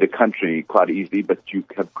invade a country quite easily, but you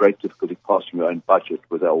have great difficulty passing your own budget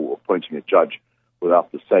without appointing a judge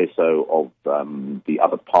without the say-so of the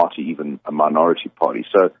other party, even a minority party.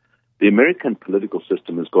 So the American political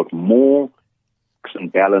system has got more checks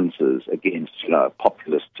and balances against a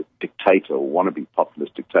populist dictator or wannabe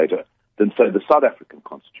populist dictator than, say, the South African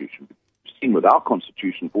Constitution. We've seen with our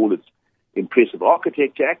Constitution, for all its impressive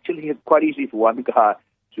architecture, actually it's quite easy for one guy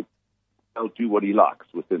to do what he likes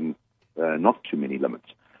within not too many limits.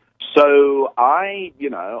 So I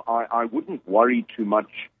wouldn't worry too much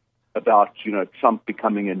about, Trump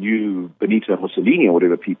becoming a new Benito Mussolini or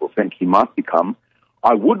whatever people think he might become.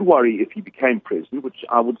 I would worry if he became president, which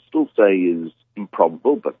I would still say is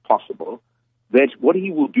improbable but possible, that what he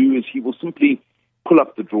will do is he will simply pull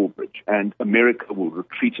up the drawbridge and America will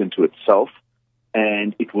retreat into itself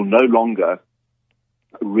and it will no longer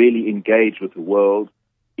really engage with the world.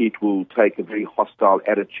 It will take a very hostile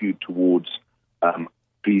attitude towards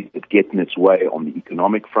getting its way on the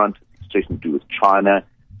economic front. It's threatening to do with China,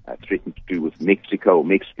 threatening to do with Mexico or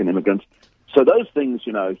Mexican immigrants. So those things,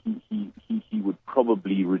 he would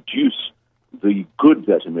probably reduce the good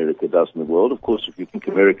that America does in the world. Of course, if you think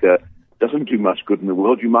America doesn't do much good in the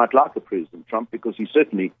world, you might like a President Trump because he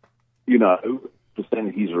certainly, for saying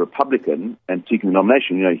that he's a Republican and seeking the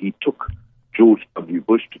nomination, he took George W.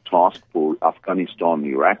 Bush to task for Afghanistan and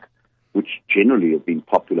Iraq, which generally have been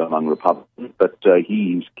popular among Republicans, but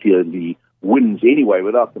he clearly wins anyway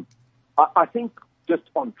without them. I think just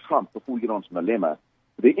on Trump, before we get on to Malema,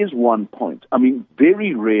 there is one point.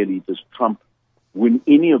 Very rarely does Trump win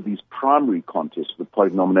any of these primary contests for the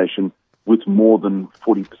party nomination with more than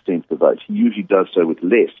 40% of the vote. He usually does so with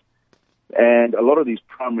less. And a lot of these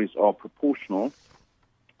primaries are proportional.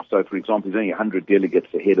 So, for example, he's only 100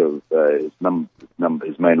 delegates ahead of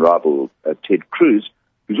his main rival, Ted Cruz,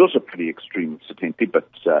 who's also pretty extreme, incidentally, but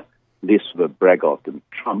less of a braggart than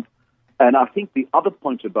Trump. And I think the other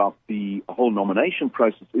point about the whole nomination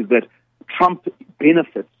process is that Trump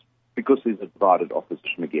benefits because there's a divided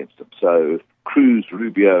opposition against him. So if Cruz,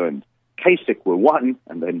 Rubio, and Kasich were one,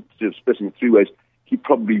 and then instead of splitting it 3 ways, he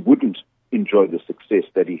probably wouldn't enjoy the success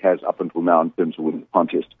that he has up until now in terms of winning the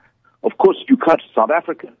contest. Of course, you cut to South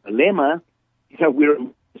Africa. Malema, we're a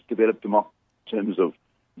developed democracy in terms of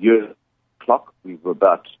year clock. We've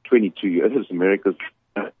about 22 years. America's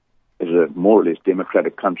is a more or less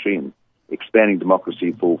democratic country and expanding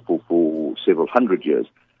democracy for several hundred years.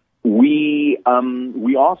 We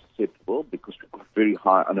are susceptible because we've got very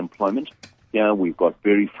high unemployment. We've got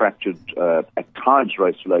very fractured, at times,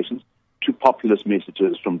 race relations to populist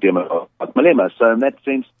messages from Democrats like Malema. So in that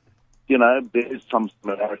sense, there is some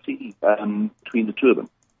similarity between the two of them.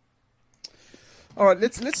 All right,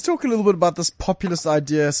 let's talk a little bit about this populist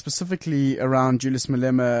idea, specifically around Julius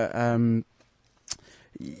Malema.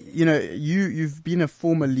 You've been a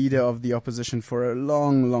former leader of the opposition for a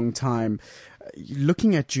long, long time.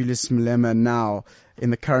 Looking at Julius Malema now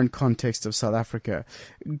in the current context of South Africa,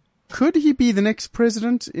 Could he be the next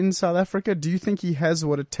president in South Africa? Do you think he has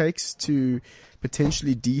what it takes to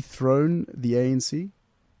potentially dethrone the ANC?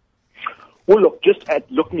 Well, look, just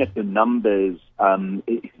looking at the numbers,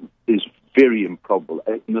 it is very improbable.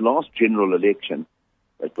 In the last general election,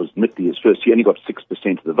 it was admittedly his first, he only got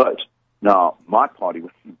 6% of the vote. Now, my party,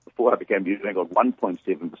 before I became leader, I got 1.7%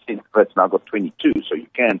 of the votes, now I got 22. So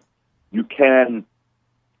you can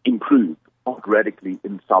improve quite radically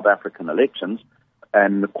in South African elections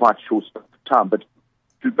and quite short time. But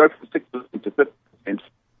to go from 6% to 50%,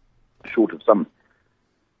 short of some,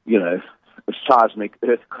 a seismic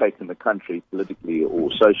earthquake in the country, politically or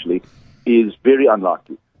socially, is very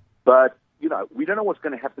unlikely. But, we don't know what's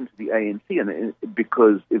going to happen to the ANC, and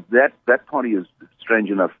because if that party is strange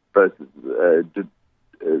enough, both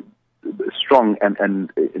strong and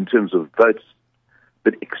in terms of votes,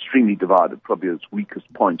 but extremely divided, probably its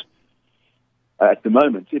weakest point at the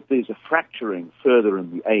moment. If there's a fracturing further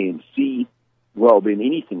in the ANC, well, then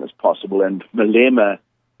anything is possible, and Malema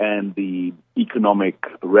and the economic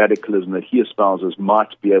radicalism that he espouses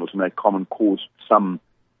might be able to make common cause with some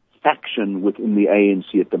faction within the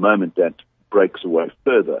ANC at the moment that breaks away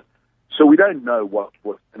further. So we don't know what's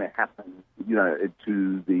going to happen,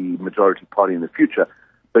 to the majority party in the future.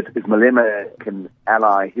 But if Malema can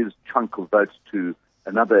ally his chunk of votes to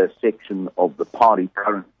another section of the party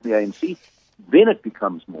currently in the ANC, then it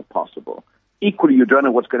becomes more possible. Equally, you don't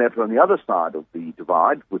know what's going to happen on the other side of the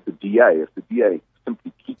divide with the DA. If the DA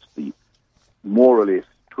simply keeps the more or less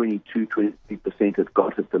 22-23% it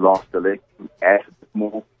got at the last election, adds a bit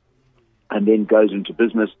more, and then goes into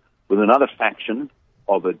business with another faction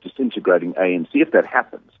of a disintegrating ANC, if that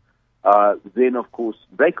happens, then, of course,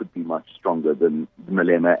 they could be much stronger than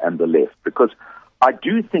Malema and the left. Because I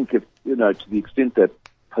do think if, to the extent that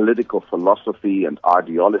political philosophy and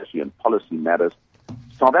ideology and policy matters,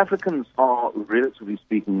 South Africans are, relatively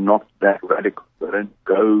speaking, not that radical. They don't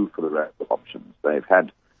go for the radical options. They've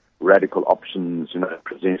had radical options,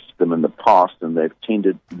 presented to them in the past, and they've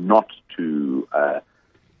tended not to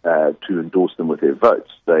endorse them with their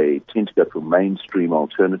votes. They tend to go for mainstream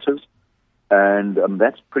alternatives, and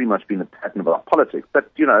that's pretty much been the pattern of our politics.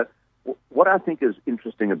 But, what I think is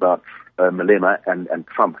interesting about Malema and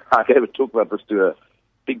Trump, I gave a talk about this to a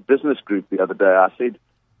big business group the other day. I said,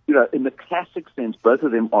 in the classic sense, both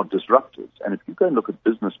of them are disruptors. And if you go and look at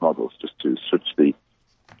business models, just to switch the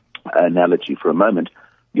analogy for a moment,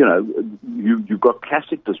 you've got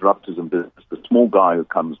classic disruptors in business. The small guy who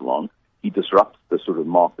comes along, he disrupts the sort of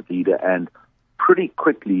market leader and pretty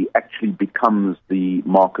quickly actually becomes the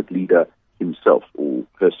market leader himself or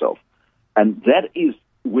herself. And that is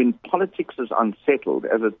when politics is unsettled,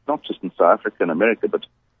 as it's not just in South Africa and America, but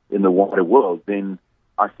in the wider world, then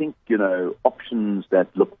I think, options that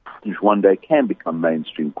look one day can become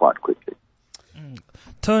mainstream quite quickly.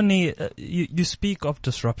 Tony, you speak of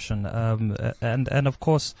disruption, and of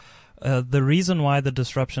course, the reason why the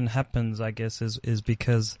disruption happens, I guess, is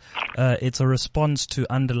because it's a response to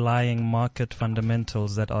underlying market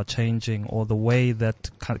fundamentals that are changing, or the way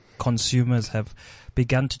that consumers have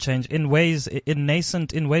begun to change in ways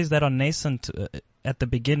that are nascent. At the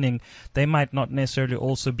beginning, they might not necessarily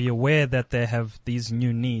also be aware that they have these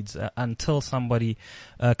new needs until somebody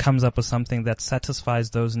comes up with something that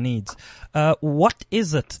satisfies those needs. What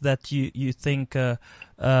is it that you think the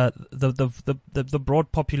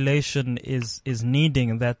broad population is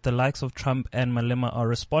needing, that the likes of Trump and Malema are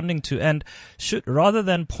responding to, and should, rather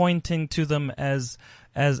than pointing to them as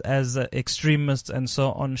extremists and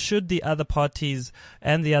so on, should the other parties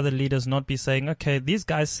and the other leaders not be saying, okay, these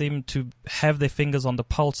guys seem to have their fingers on the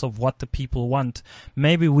pulse of what the people want.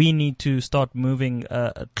 Maybe we need to start moving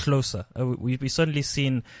closer. We've certainly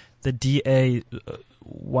seen the DA,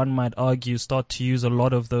 one might argue, start to use a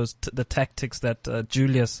lot of those the tactics that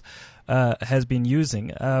Julius has been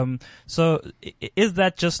using. So is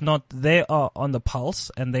that just not, they are on the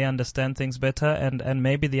pulse and they understand things better, and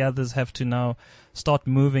maybe the others have to now start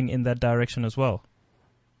moving in that direction as well?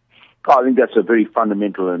 I think that's a very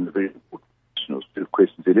fundamental and very important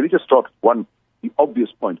question. Let me just start with the obvious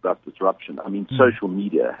point about disruption. I mean, social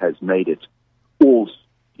media has made it all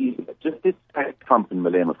easier. Just let's take Trump and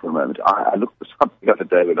Malema for a moment. I looked for something the other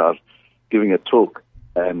day when I was giving a talk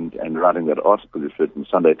and writing that article you've read in the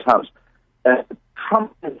Sunday Times.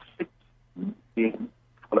 Trump has 6 million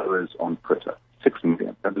followers on Twitter. 6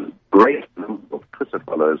 million. That is a great number of Twitter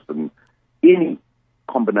followers than any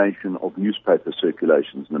combination of newspaper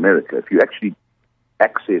circulations in America. If you actually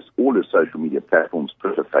access all his social media platforms,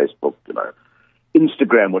 Twitter, Facebook,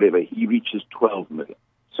 Instagram, whatever, he reaches 12 million.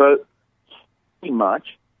 So pretty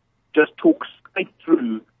much just talks straight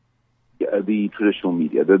through the traditional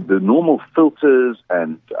media. The normal filters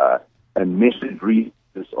and message readers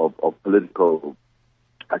of political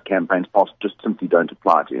campaigns just simply don't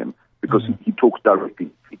apply to him because he talks directly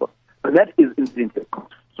to people. And that is incidentally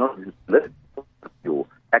not his political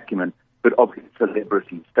acumen, but of his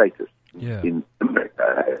celebrity status in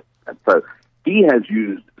America. And so he has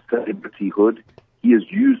used celebrityhood. He has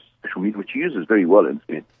used social media, which he uses very well,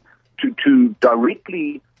 instead, to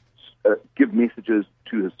directly give messages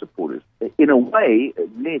to his supporters. In a way,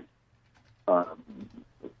 less,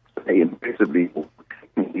 say, impressively, or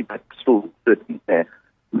technically, but still certainly there.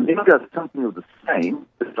 Lema does something of the same.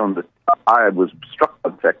 I was struck by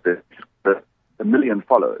the fact that he's got 1 million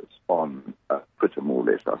followers on Twitter, more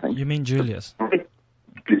or less, I think. You mean Julius?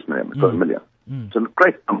 Julius Malema's got 1 million. It's a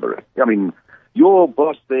great number. I mean, your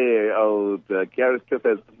boss there, Gareth Cliff,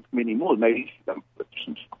 has many more. Maybe he's done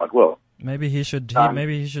politicians quite well. Maybe he should.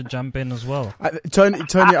 Maybe he should jump in as well. Tony,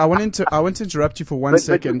 I want to interrupt you for one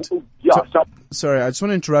second. Sorry, I just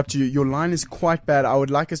want to interrupt you. Your line is quite bad. I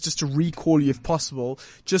would like us just to recall you, if possible,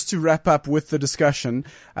 just to wrap up with the discussion.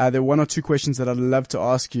 There are one or two questions that I'd love to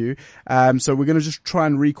ask you. So we're going to just try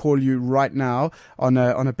and recall you right now on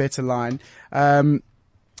a better line.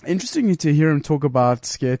 Interesting to hear him talk about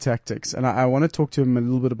scare tactics, and I want to talk to him a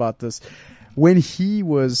little bit about this. When he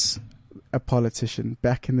was a politician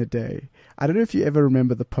back in the day, I don't know if you ever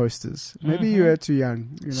remember the posters. Maybe you were too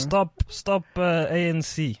young. You know? Stop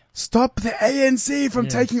ANC. Stop the ANC from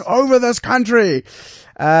taking over this country.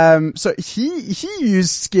 So he used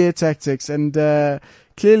scare tactics, and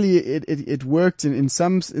clearly it worked in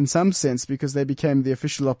some sense because they became the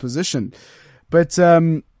official opposition.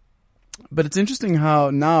 But it's interesting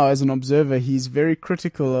how now, as an observer, he's very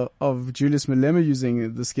critical of Julius Malema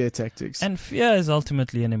using the scare tactics. And fear is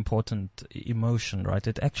ultimately an important emotion, right?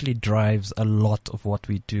 It actually drives a lot of what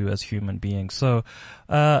we do as human beings. So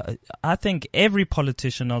I think every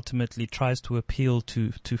politician ultimately tries to appeal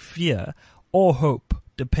to fear or hope,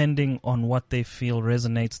 depending on what they feel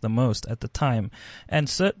resonates the most at the time. And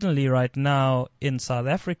certainly right now in South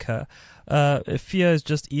Africa, fear is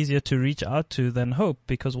just easier to reach out to than hope,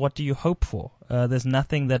 because what do you hope for? There's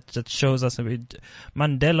nothing that shows us.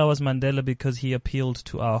 Mandela was Mandela because he appealed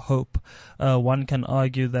to our hope. One can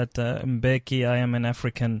argue that Mbeki, I Am an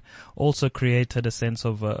African, also created a sense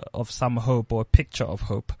of some hope or a picture of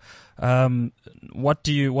hope. What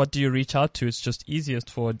do you reach out to? It's just easiest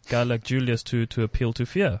for a guy like Julius to appeal to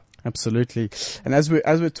fear. Absolutely. And as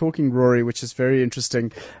we're talking, Rory, which is very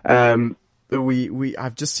interesting,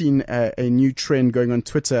 I've just seen a new trend going on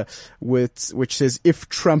Twitter which says, if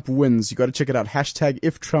Trump wins. You got to check it out. Hashtag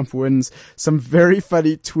if Trump wins. Some very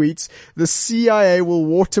funny tweets. The CIA will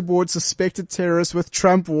waterboard suspected terrorists with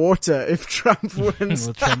Trump water if Trump wins.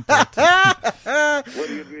 With Trump water.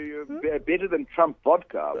 You're better than Trump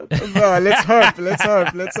vodka. No,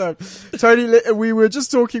 let's hope. Tony, we were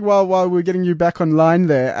just talking while we were getting you back online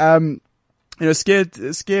there. You know,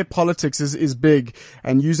 scare politics is big,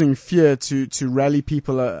 and using fear to rally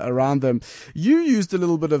people around them. You used a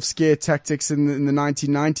little bit of scare tactics in the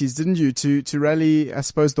 1990s, didn't you, to rally, I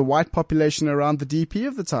suppose, the white population around the DP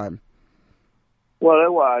of the time? Well,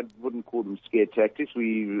 I wouldn't call them scare tactics.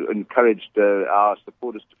 We encouraged our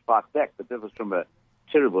supporters to fight back, but that was from a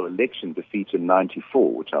terrible election defeat in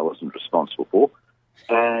 '94, which I wasn't responsible for.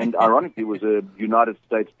 And ironically, it was a United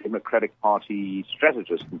States Democratic Party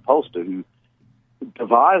strategist and pollster who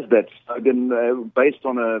devised that slogan based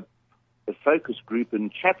on a focus group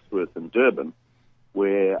in Chatsworth in Durban,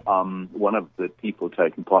 where one of the people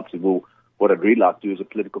taking part said, well, what I'd really like to do is a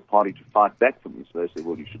political party to fight back for me. So they said,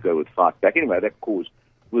 well, you should go with fight back. Anyway, that cause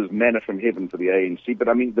was manna from heaven for the ANC. But,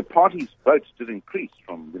 I mean, the party's votes did increase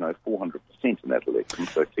from, 400% in that election.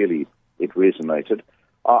 So clearly it resonated.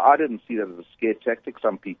 I didn't see that as a scare tactic.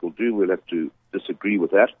 Some people do. We'll have to disagree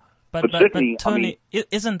with that. But Tony,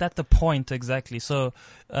 isn't that the point exactly? So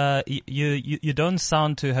you don't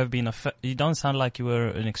sound to have been you don't sound like you were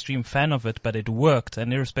an extreme fan of it, but it worked,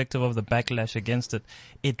 and irrespective of the backlash against it,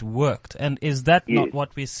 it worked. And is that not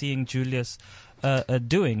what we're seeing Julius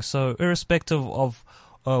doing? So irrespective of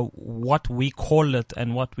what we call it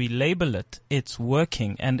and what we label it, it's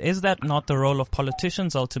working. And is that not the role of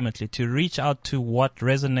politicians ultimately, to reach out to what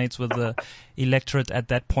resonates with the electorate at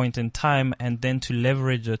that point in time and then to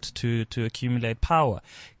leverage it to accumulate power?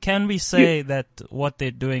 Can we say that what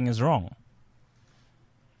they're doing is wrong?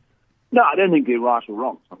 No, I don't think they're right or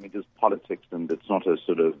wrong. I mean, it's politics, and it's not a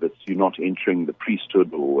you're not entering the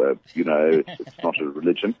priesthood, or it's not a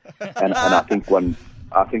religion. And I think one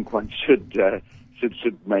should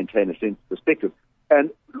maintain a sense of perspective.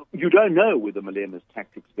 And you don't know whether Malema's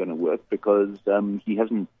tactics are going to work because he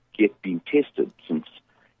hasn't yet been tested since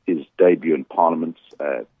his debut in Parliament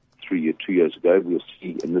 2 years ago. We'll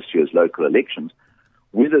see in this year's local elections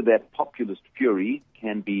whether that populist fury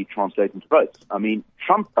can be translated into votes. I mean,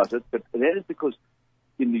 Trump does it, but that is because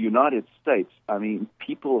in the United States, I mean,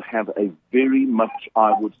 people have a very much,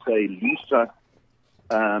 I would say, looser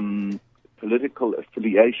political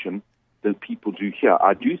affiliation than people do here.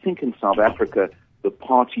 I do think in South Africa, the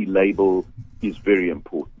party label is very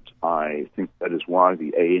important. I think that is why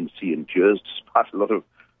the ANC endures despite a lot of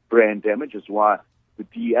brand damage. It's why the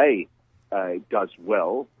DA does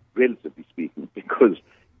well, relatively speaking, because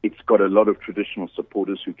it's got a lot of traditional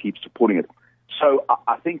supporters who keep supporting it. So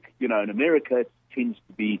I think, in America, it tends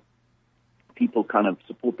to be people kind of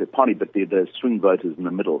support their party, but they're the swing voters in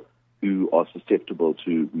the middle who are susceptible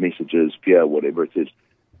to messages, fear, whatever it is.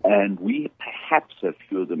 And we perhaps have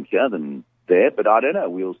fewer of them here than there, but I don't know.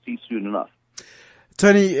 We'll see soon enough.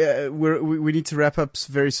 Tony, we need to wrap up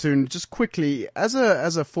very soon. Just quickly, as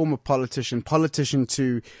a former politician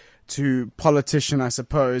to politician, I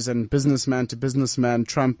suppose, and businessman to businessman,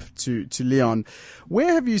 Trump to Leon,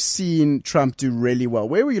 where have you seen Trump do really well?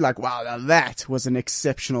 Where were you like, wow, now that was an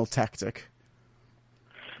exceptional tactic?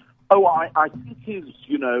 Oh, I think his,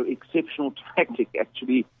 exceptional tactic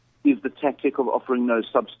actually is the tactic of offering no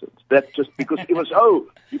substance. That's just because it was,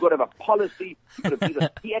 you've got to have a policy, you've got to be this.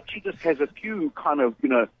 He actually just has a few kind of,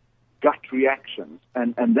 gut reactions,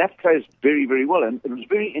 and that plays very, very well. And it was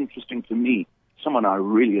very interesting to me, someone I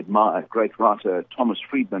really admire, great writer, Thomas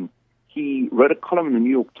Friedman. He wrote a column in the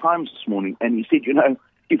New York Times this morning, and he said,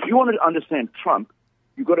 if you want to understand Trump,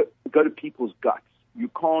 you've got to go to people's guts. You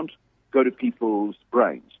can't go to people's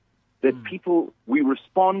brains. That people, we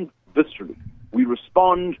respond viscerally. We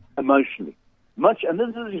respond emotionally. And this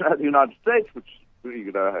is the United States, which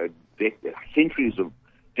centuries of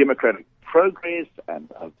democratic progress and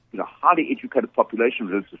highly educated population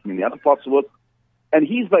relative to many other parts of the world. And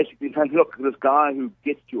he's basically saying, look, this guy who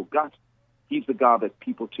gets to your gut, he's the guy that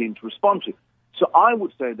people tend to respond to. So I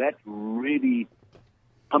would say that really,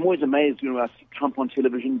 I'm always amazed, I see Trump on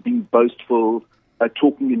television being boastful,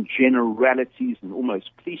 talking in generalities and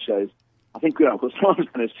almost cliches. I think, someone's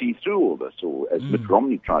going to see through all this, or as Mitt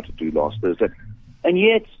Romney tried to do last Thursday. And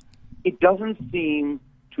yet, it doesn't seem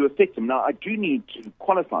to affect him. Now, I do need to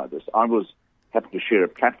qualify this. I was happy to share a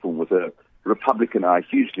platform with a Republican I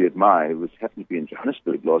hugely admire, who happened to be in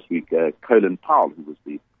Johannesburg last week, Colin Powell, who was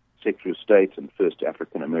the Secretary of State and first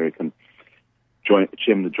African-American chairman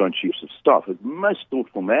of the Joint Chiefs of Staff, a most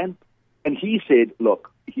thoughtful man. And he said,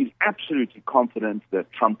 look, he's absolutely confident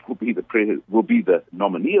that Trump will be the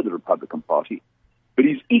nominee of the Republican Party, but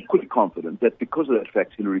he's equally confident that because of that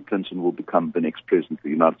fact, Hillary Clinton will become the next president of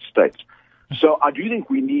the United States. So I do think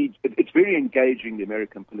it's very engaging, the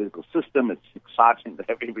American political system. It's exciting that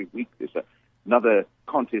every week there's another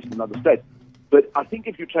contest in another state. But I think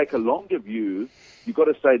if you take a longer view, you've got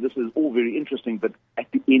to say this is all very interesting, but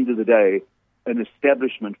at the end of the day, an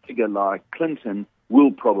establishment figure like Clinton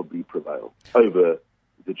will probably prevail over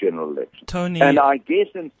the general election. Tony, and I guess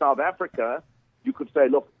in South Africa, you could say,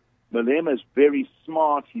 look, Malema is very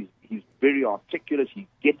smart. He's very articulate. He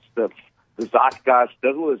gets the zeitgeist,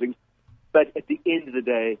 does all those things. But at the end of the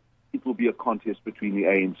day, it will be a contest between the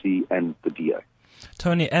ANC and the DA.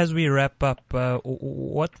 Tony, as we wrap up,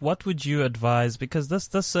 what would you advise? Because this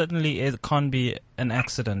certainly can't be an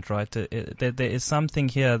accident, right? There is something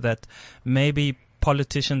here that maybe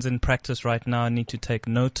politicians in practice right now need to take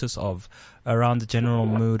notice of around the general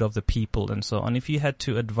mood of the people and so on. If you had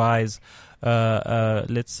to advise,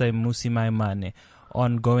 let's say, Mmusi Maimane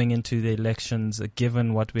on going into the elections,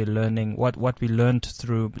 given what we're learning, what we learned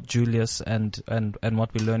through Julius and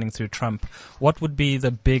what we're learning through Trump, what would be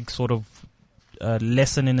the big sort of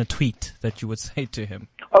lesson in a tweet that you would say to him?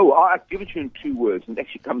 Oh, I'll give it to you in 2 words. And it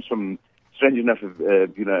actually comes from, strange enough,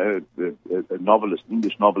 a novelist,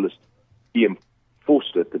 English novelist, E.M.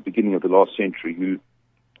 Forster at the beginning of the last century, who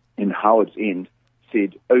in Howard's End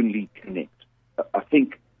said, only connect. I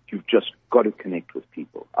think you've just got to connect with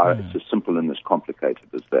people. It's as simple and as complicated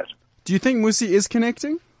as that. Do you think Mmusi is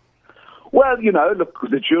connecting? Well, look,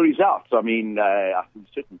 the jury's out. I mean, I'm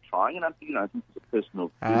certainly trying, and I think it's a personal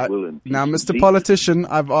goodwill. And now, Mr. Politician,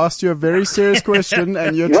 I've asked you a very serious question,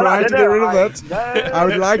 and you're trying to get rid of it. I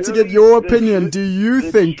would like to get your opinion. Do you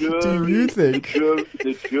think?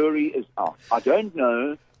 The jury is out. I don't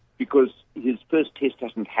know, because his first test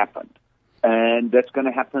hasn't happened, and that's going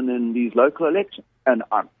to happen in these local elections. And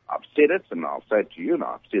I've said it, and I'll say it to you, and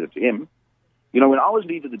I've said it to him. When I was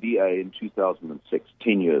leader of the DA in 2006,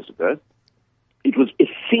 10 years ago, it was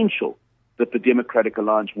essential that the Democratic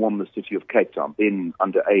Alliance won the city of Cape Town, then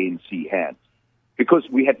under ANC hands, because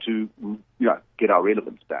we had to, get our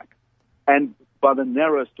relevance back. And by the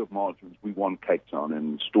narrowest of margins, we won Cape Town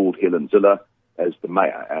and installed Helen Zille as the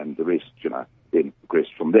mayor, and the rest, then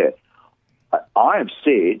progressed from there. I have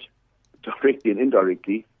said, directly and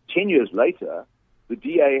indirectly, 10 years later, the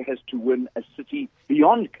DA has to win a city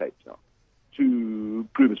beyond Cape Town to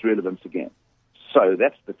prove its relevance again. So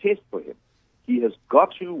that's the test for him. He has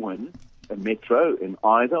got to win a metro in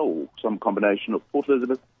either or some combination of Port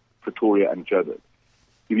Elizabeth, Pretoria, and Joburg.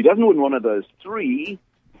 If he doesn't win one of those three,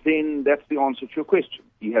 then that's the answer to your question.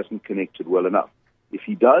 He hasn't connected well enough. If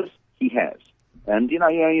he does, he has. And, you're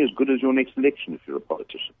only as good as your next election if you're a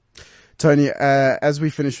politician. Tony, as we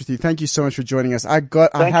finish with you, thank you so much for joining us. Thank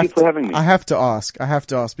you for having me. I have to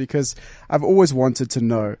ask because I've always wanted to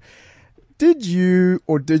know, did you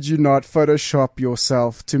or did you not Photoshop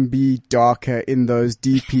yourself to be darker in those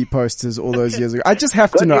DP posters all those years ago? I just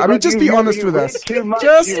have to know. I mean, just be honest with us.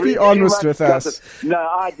 Just be honest with us. No,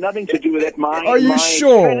 I had nothing to do with that. Are you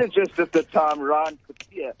sure? My strategist at the time, Ryan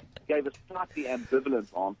Katia, gave a slightly ambivalent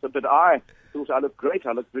answer, but I thought I looked great.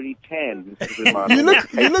 I looked very tan.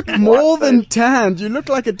 You look more than tanned. You look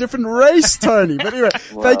like a different race, Tony. But anyway,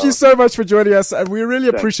 thank you so much for joining us. We really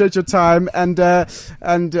appreciate your time and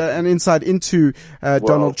an insight into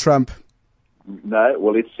Donald Trump. No,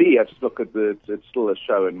 well, let's see. Look at it's still a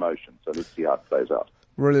show in motion, so let's see how it plays out.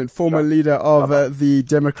 Brilliant. Former leader of the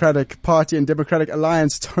Democratic Party and Democratic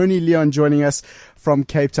Alliance, Tony Leon, joining us from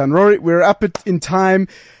Cape Town. Rory, we're up in time.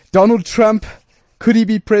 Donald Trump, could he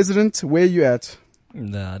be president? Where are you at?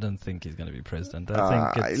 No, I don't think he's going to be president.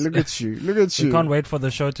 I think look at you. We can't wait for the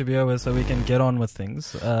show to be over so we can get on with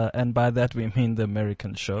things. And by that we mean the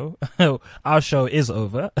American show. Our show is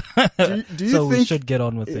over. Do you so think we should get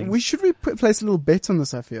on with things. Should we place a little bet on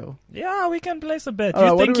this, I feel? Yeah, we can place a bet.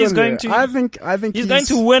 You think he's going to? I think he's going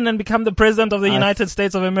to win and become the president of the United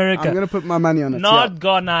States of America. I'm going to put my money on it. Not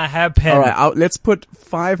gonna happen. All right, let's put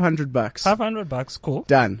 $500. $500, cool.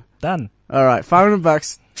 Done. All right,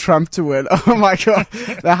 $500. Trump to win. Oh my God.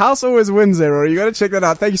 The house always wins there. You got to check that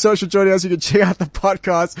out. Thank you so much for joining us. You can check out the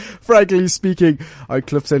podcast, Frankly Speaking, on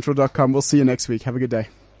cliffcentral.com. We'll see you next week. Have a good day.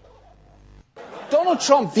 Donald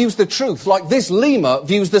Trump views the truth like this lemur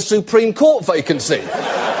views the Supreme Court vacancy.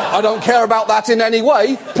 I don't care about that in any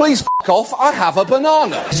way. Please f*** off. I have a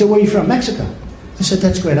banana. I said, where are you from? Mexico. I said,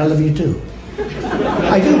 that's great. I love you too.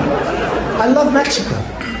 I do. I love Mexico.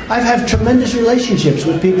 I've had tremendous relationships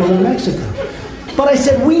with people in Mexico. But I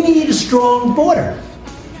said, we need a strong border.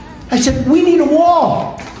 I said, we need a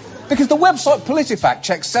wall. Because the website PolitiFact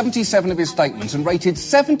checked 77 of his statements and rated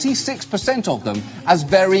 76% of them as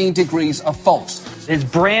varying degrees of false. His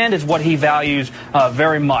brand is what he values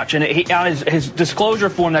very much. And on his disclosure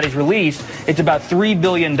form that he's released, it's about $3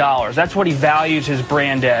 billion. That's what he values his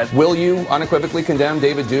brand as. Will you unequivocally condemn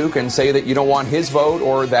David Duke and say that you don't want his vote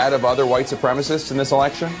or that of other white supremacists in this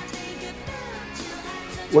election?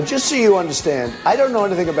 Well, just so you understand, I don't know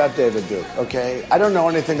anything about David Duke, okay? I don't know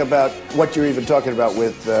anything about what you're even talking about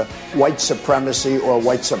with white supremacy or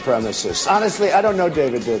white supremacists. Honestly, I don't know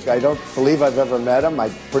David Duke. I don't believe I've ever met him.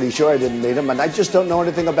 I'm pretty sure I didn't meet him, and I just don't know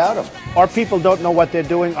anything about him. Our people don't know what they're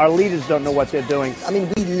doing. Our leaders don't know what they're doing. I mean,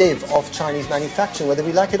 we live off Chinese manufacturing, whether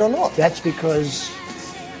we like it or not. That's because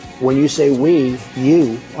when you say we,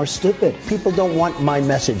 you are stupid. People don't want my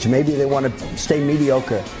message. Maybe they want to stay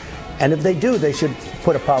mediocre. And if they do, they should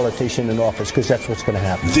put a politician in office, because that's what's going to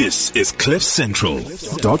happen. This is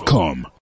cliffcentral.com.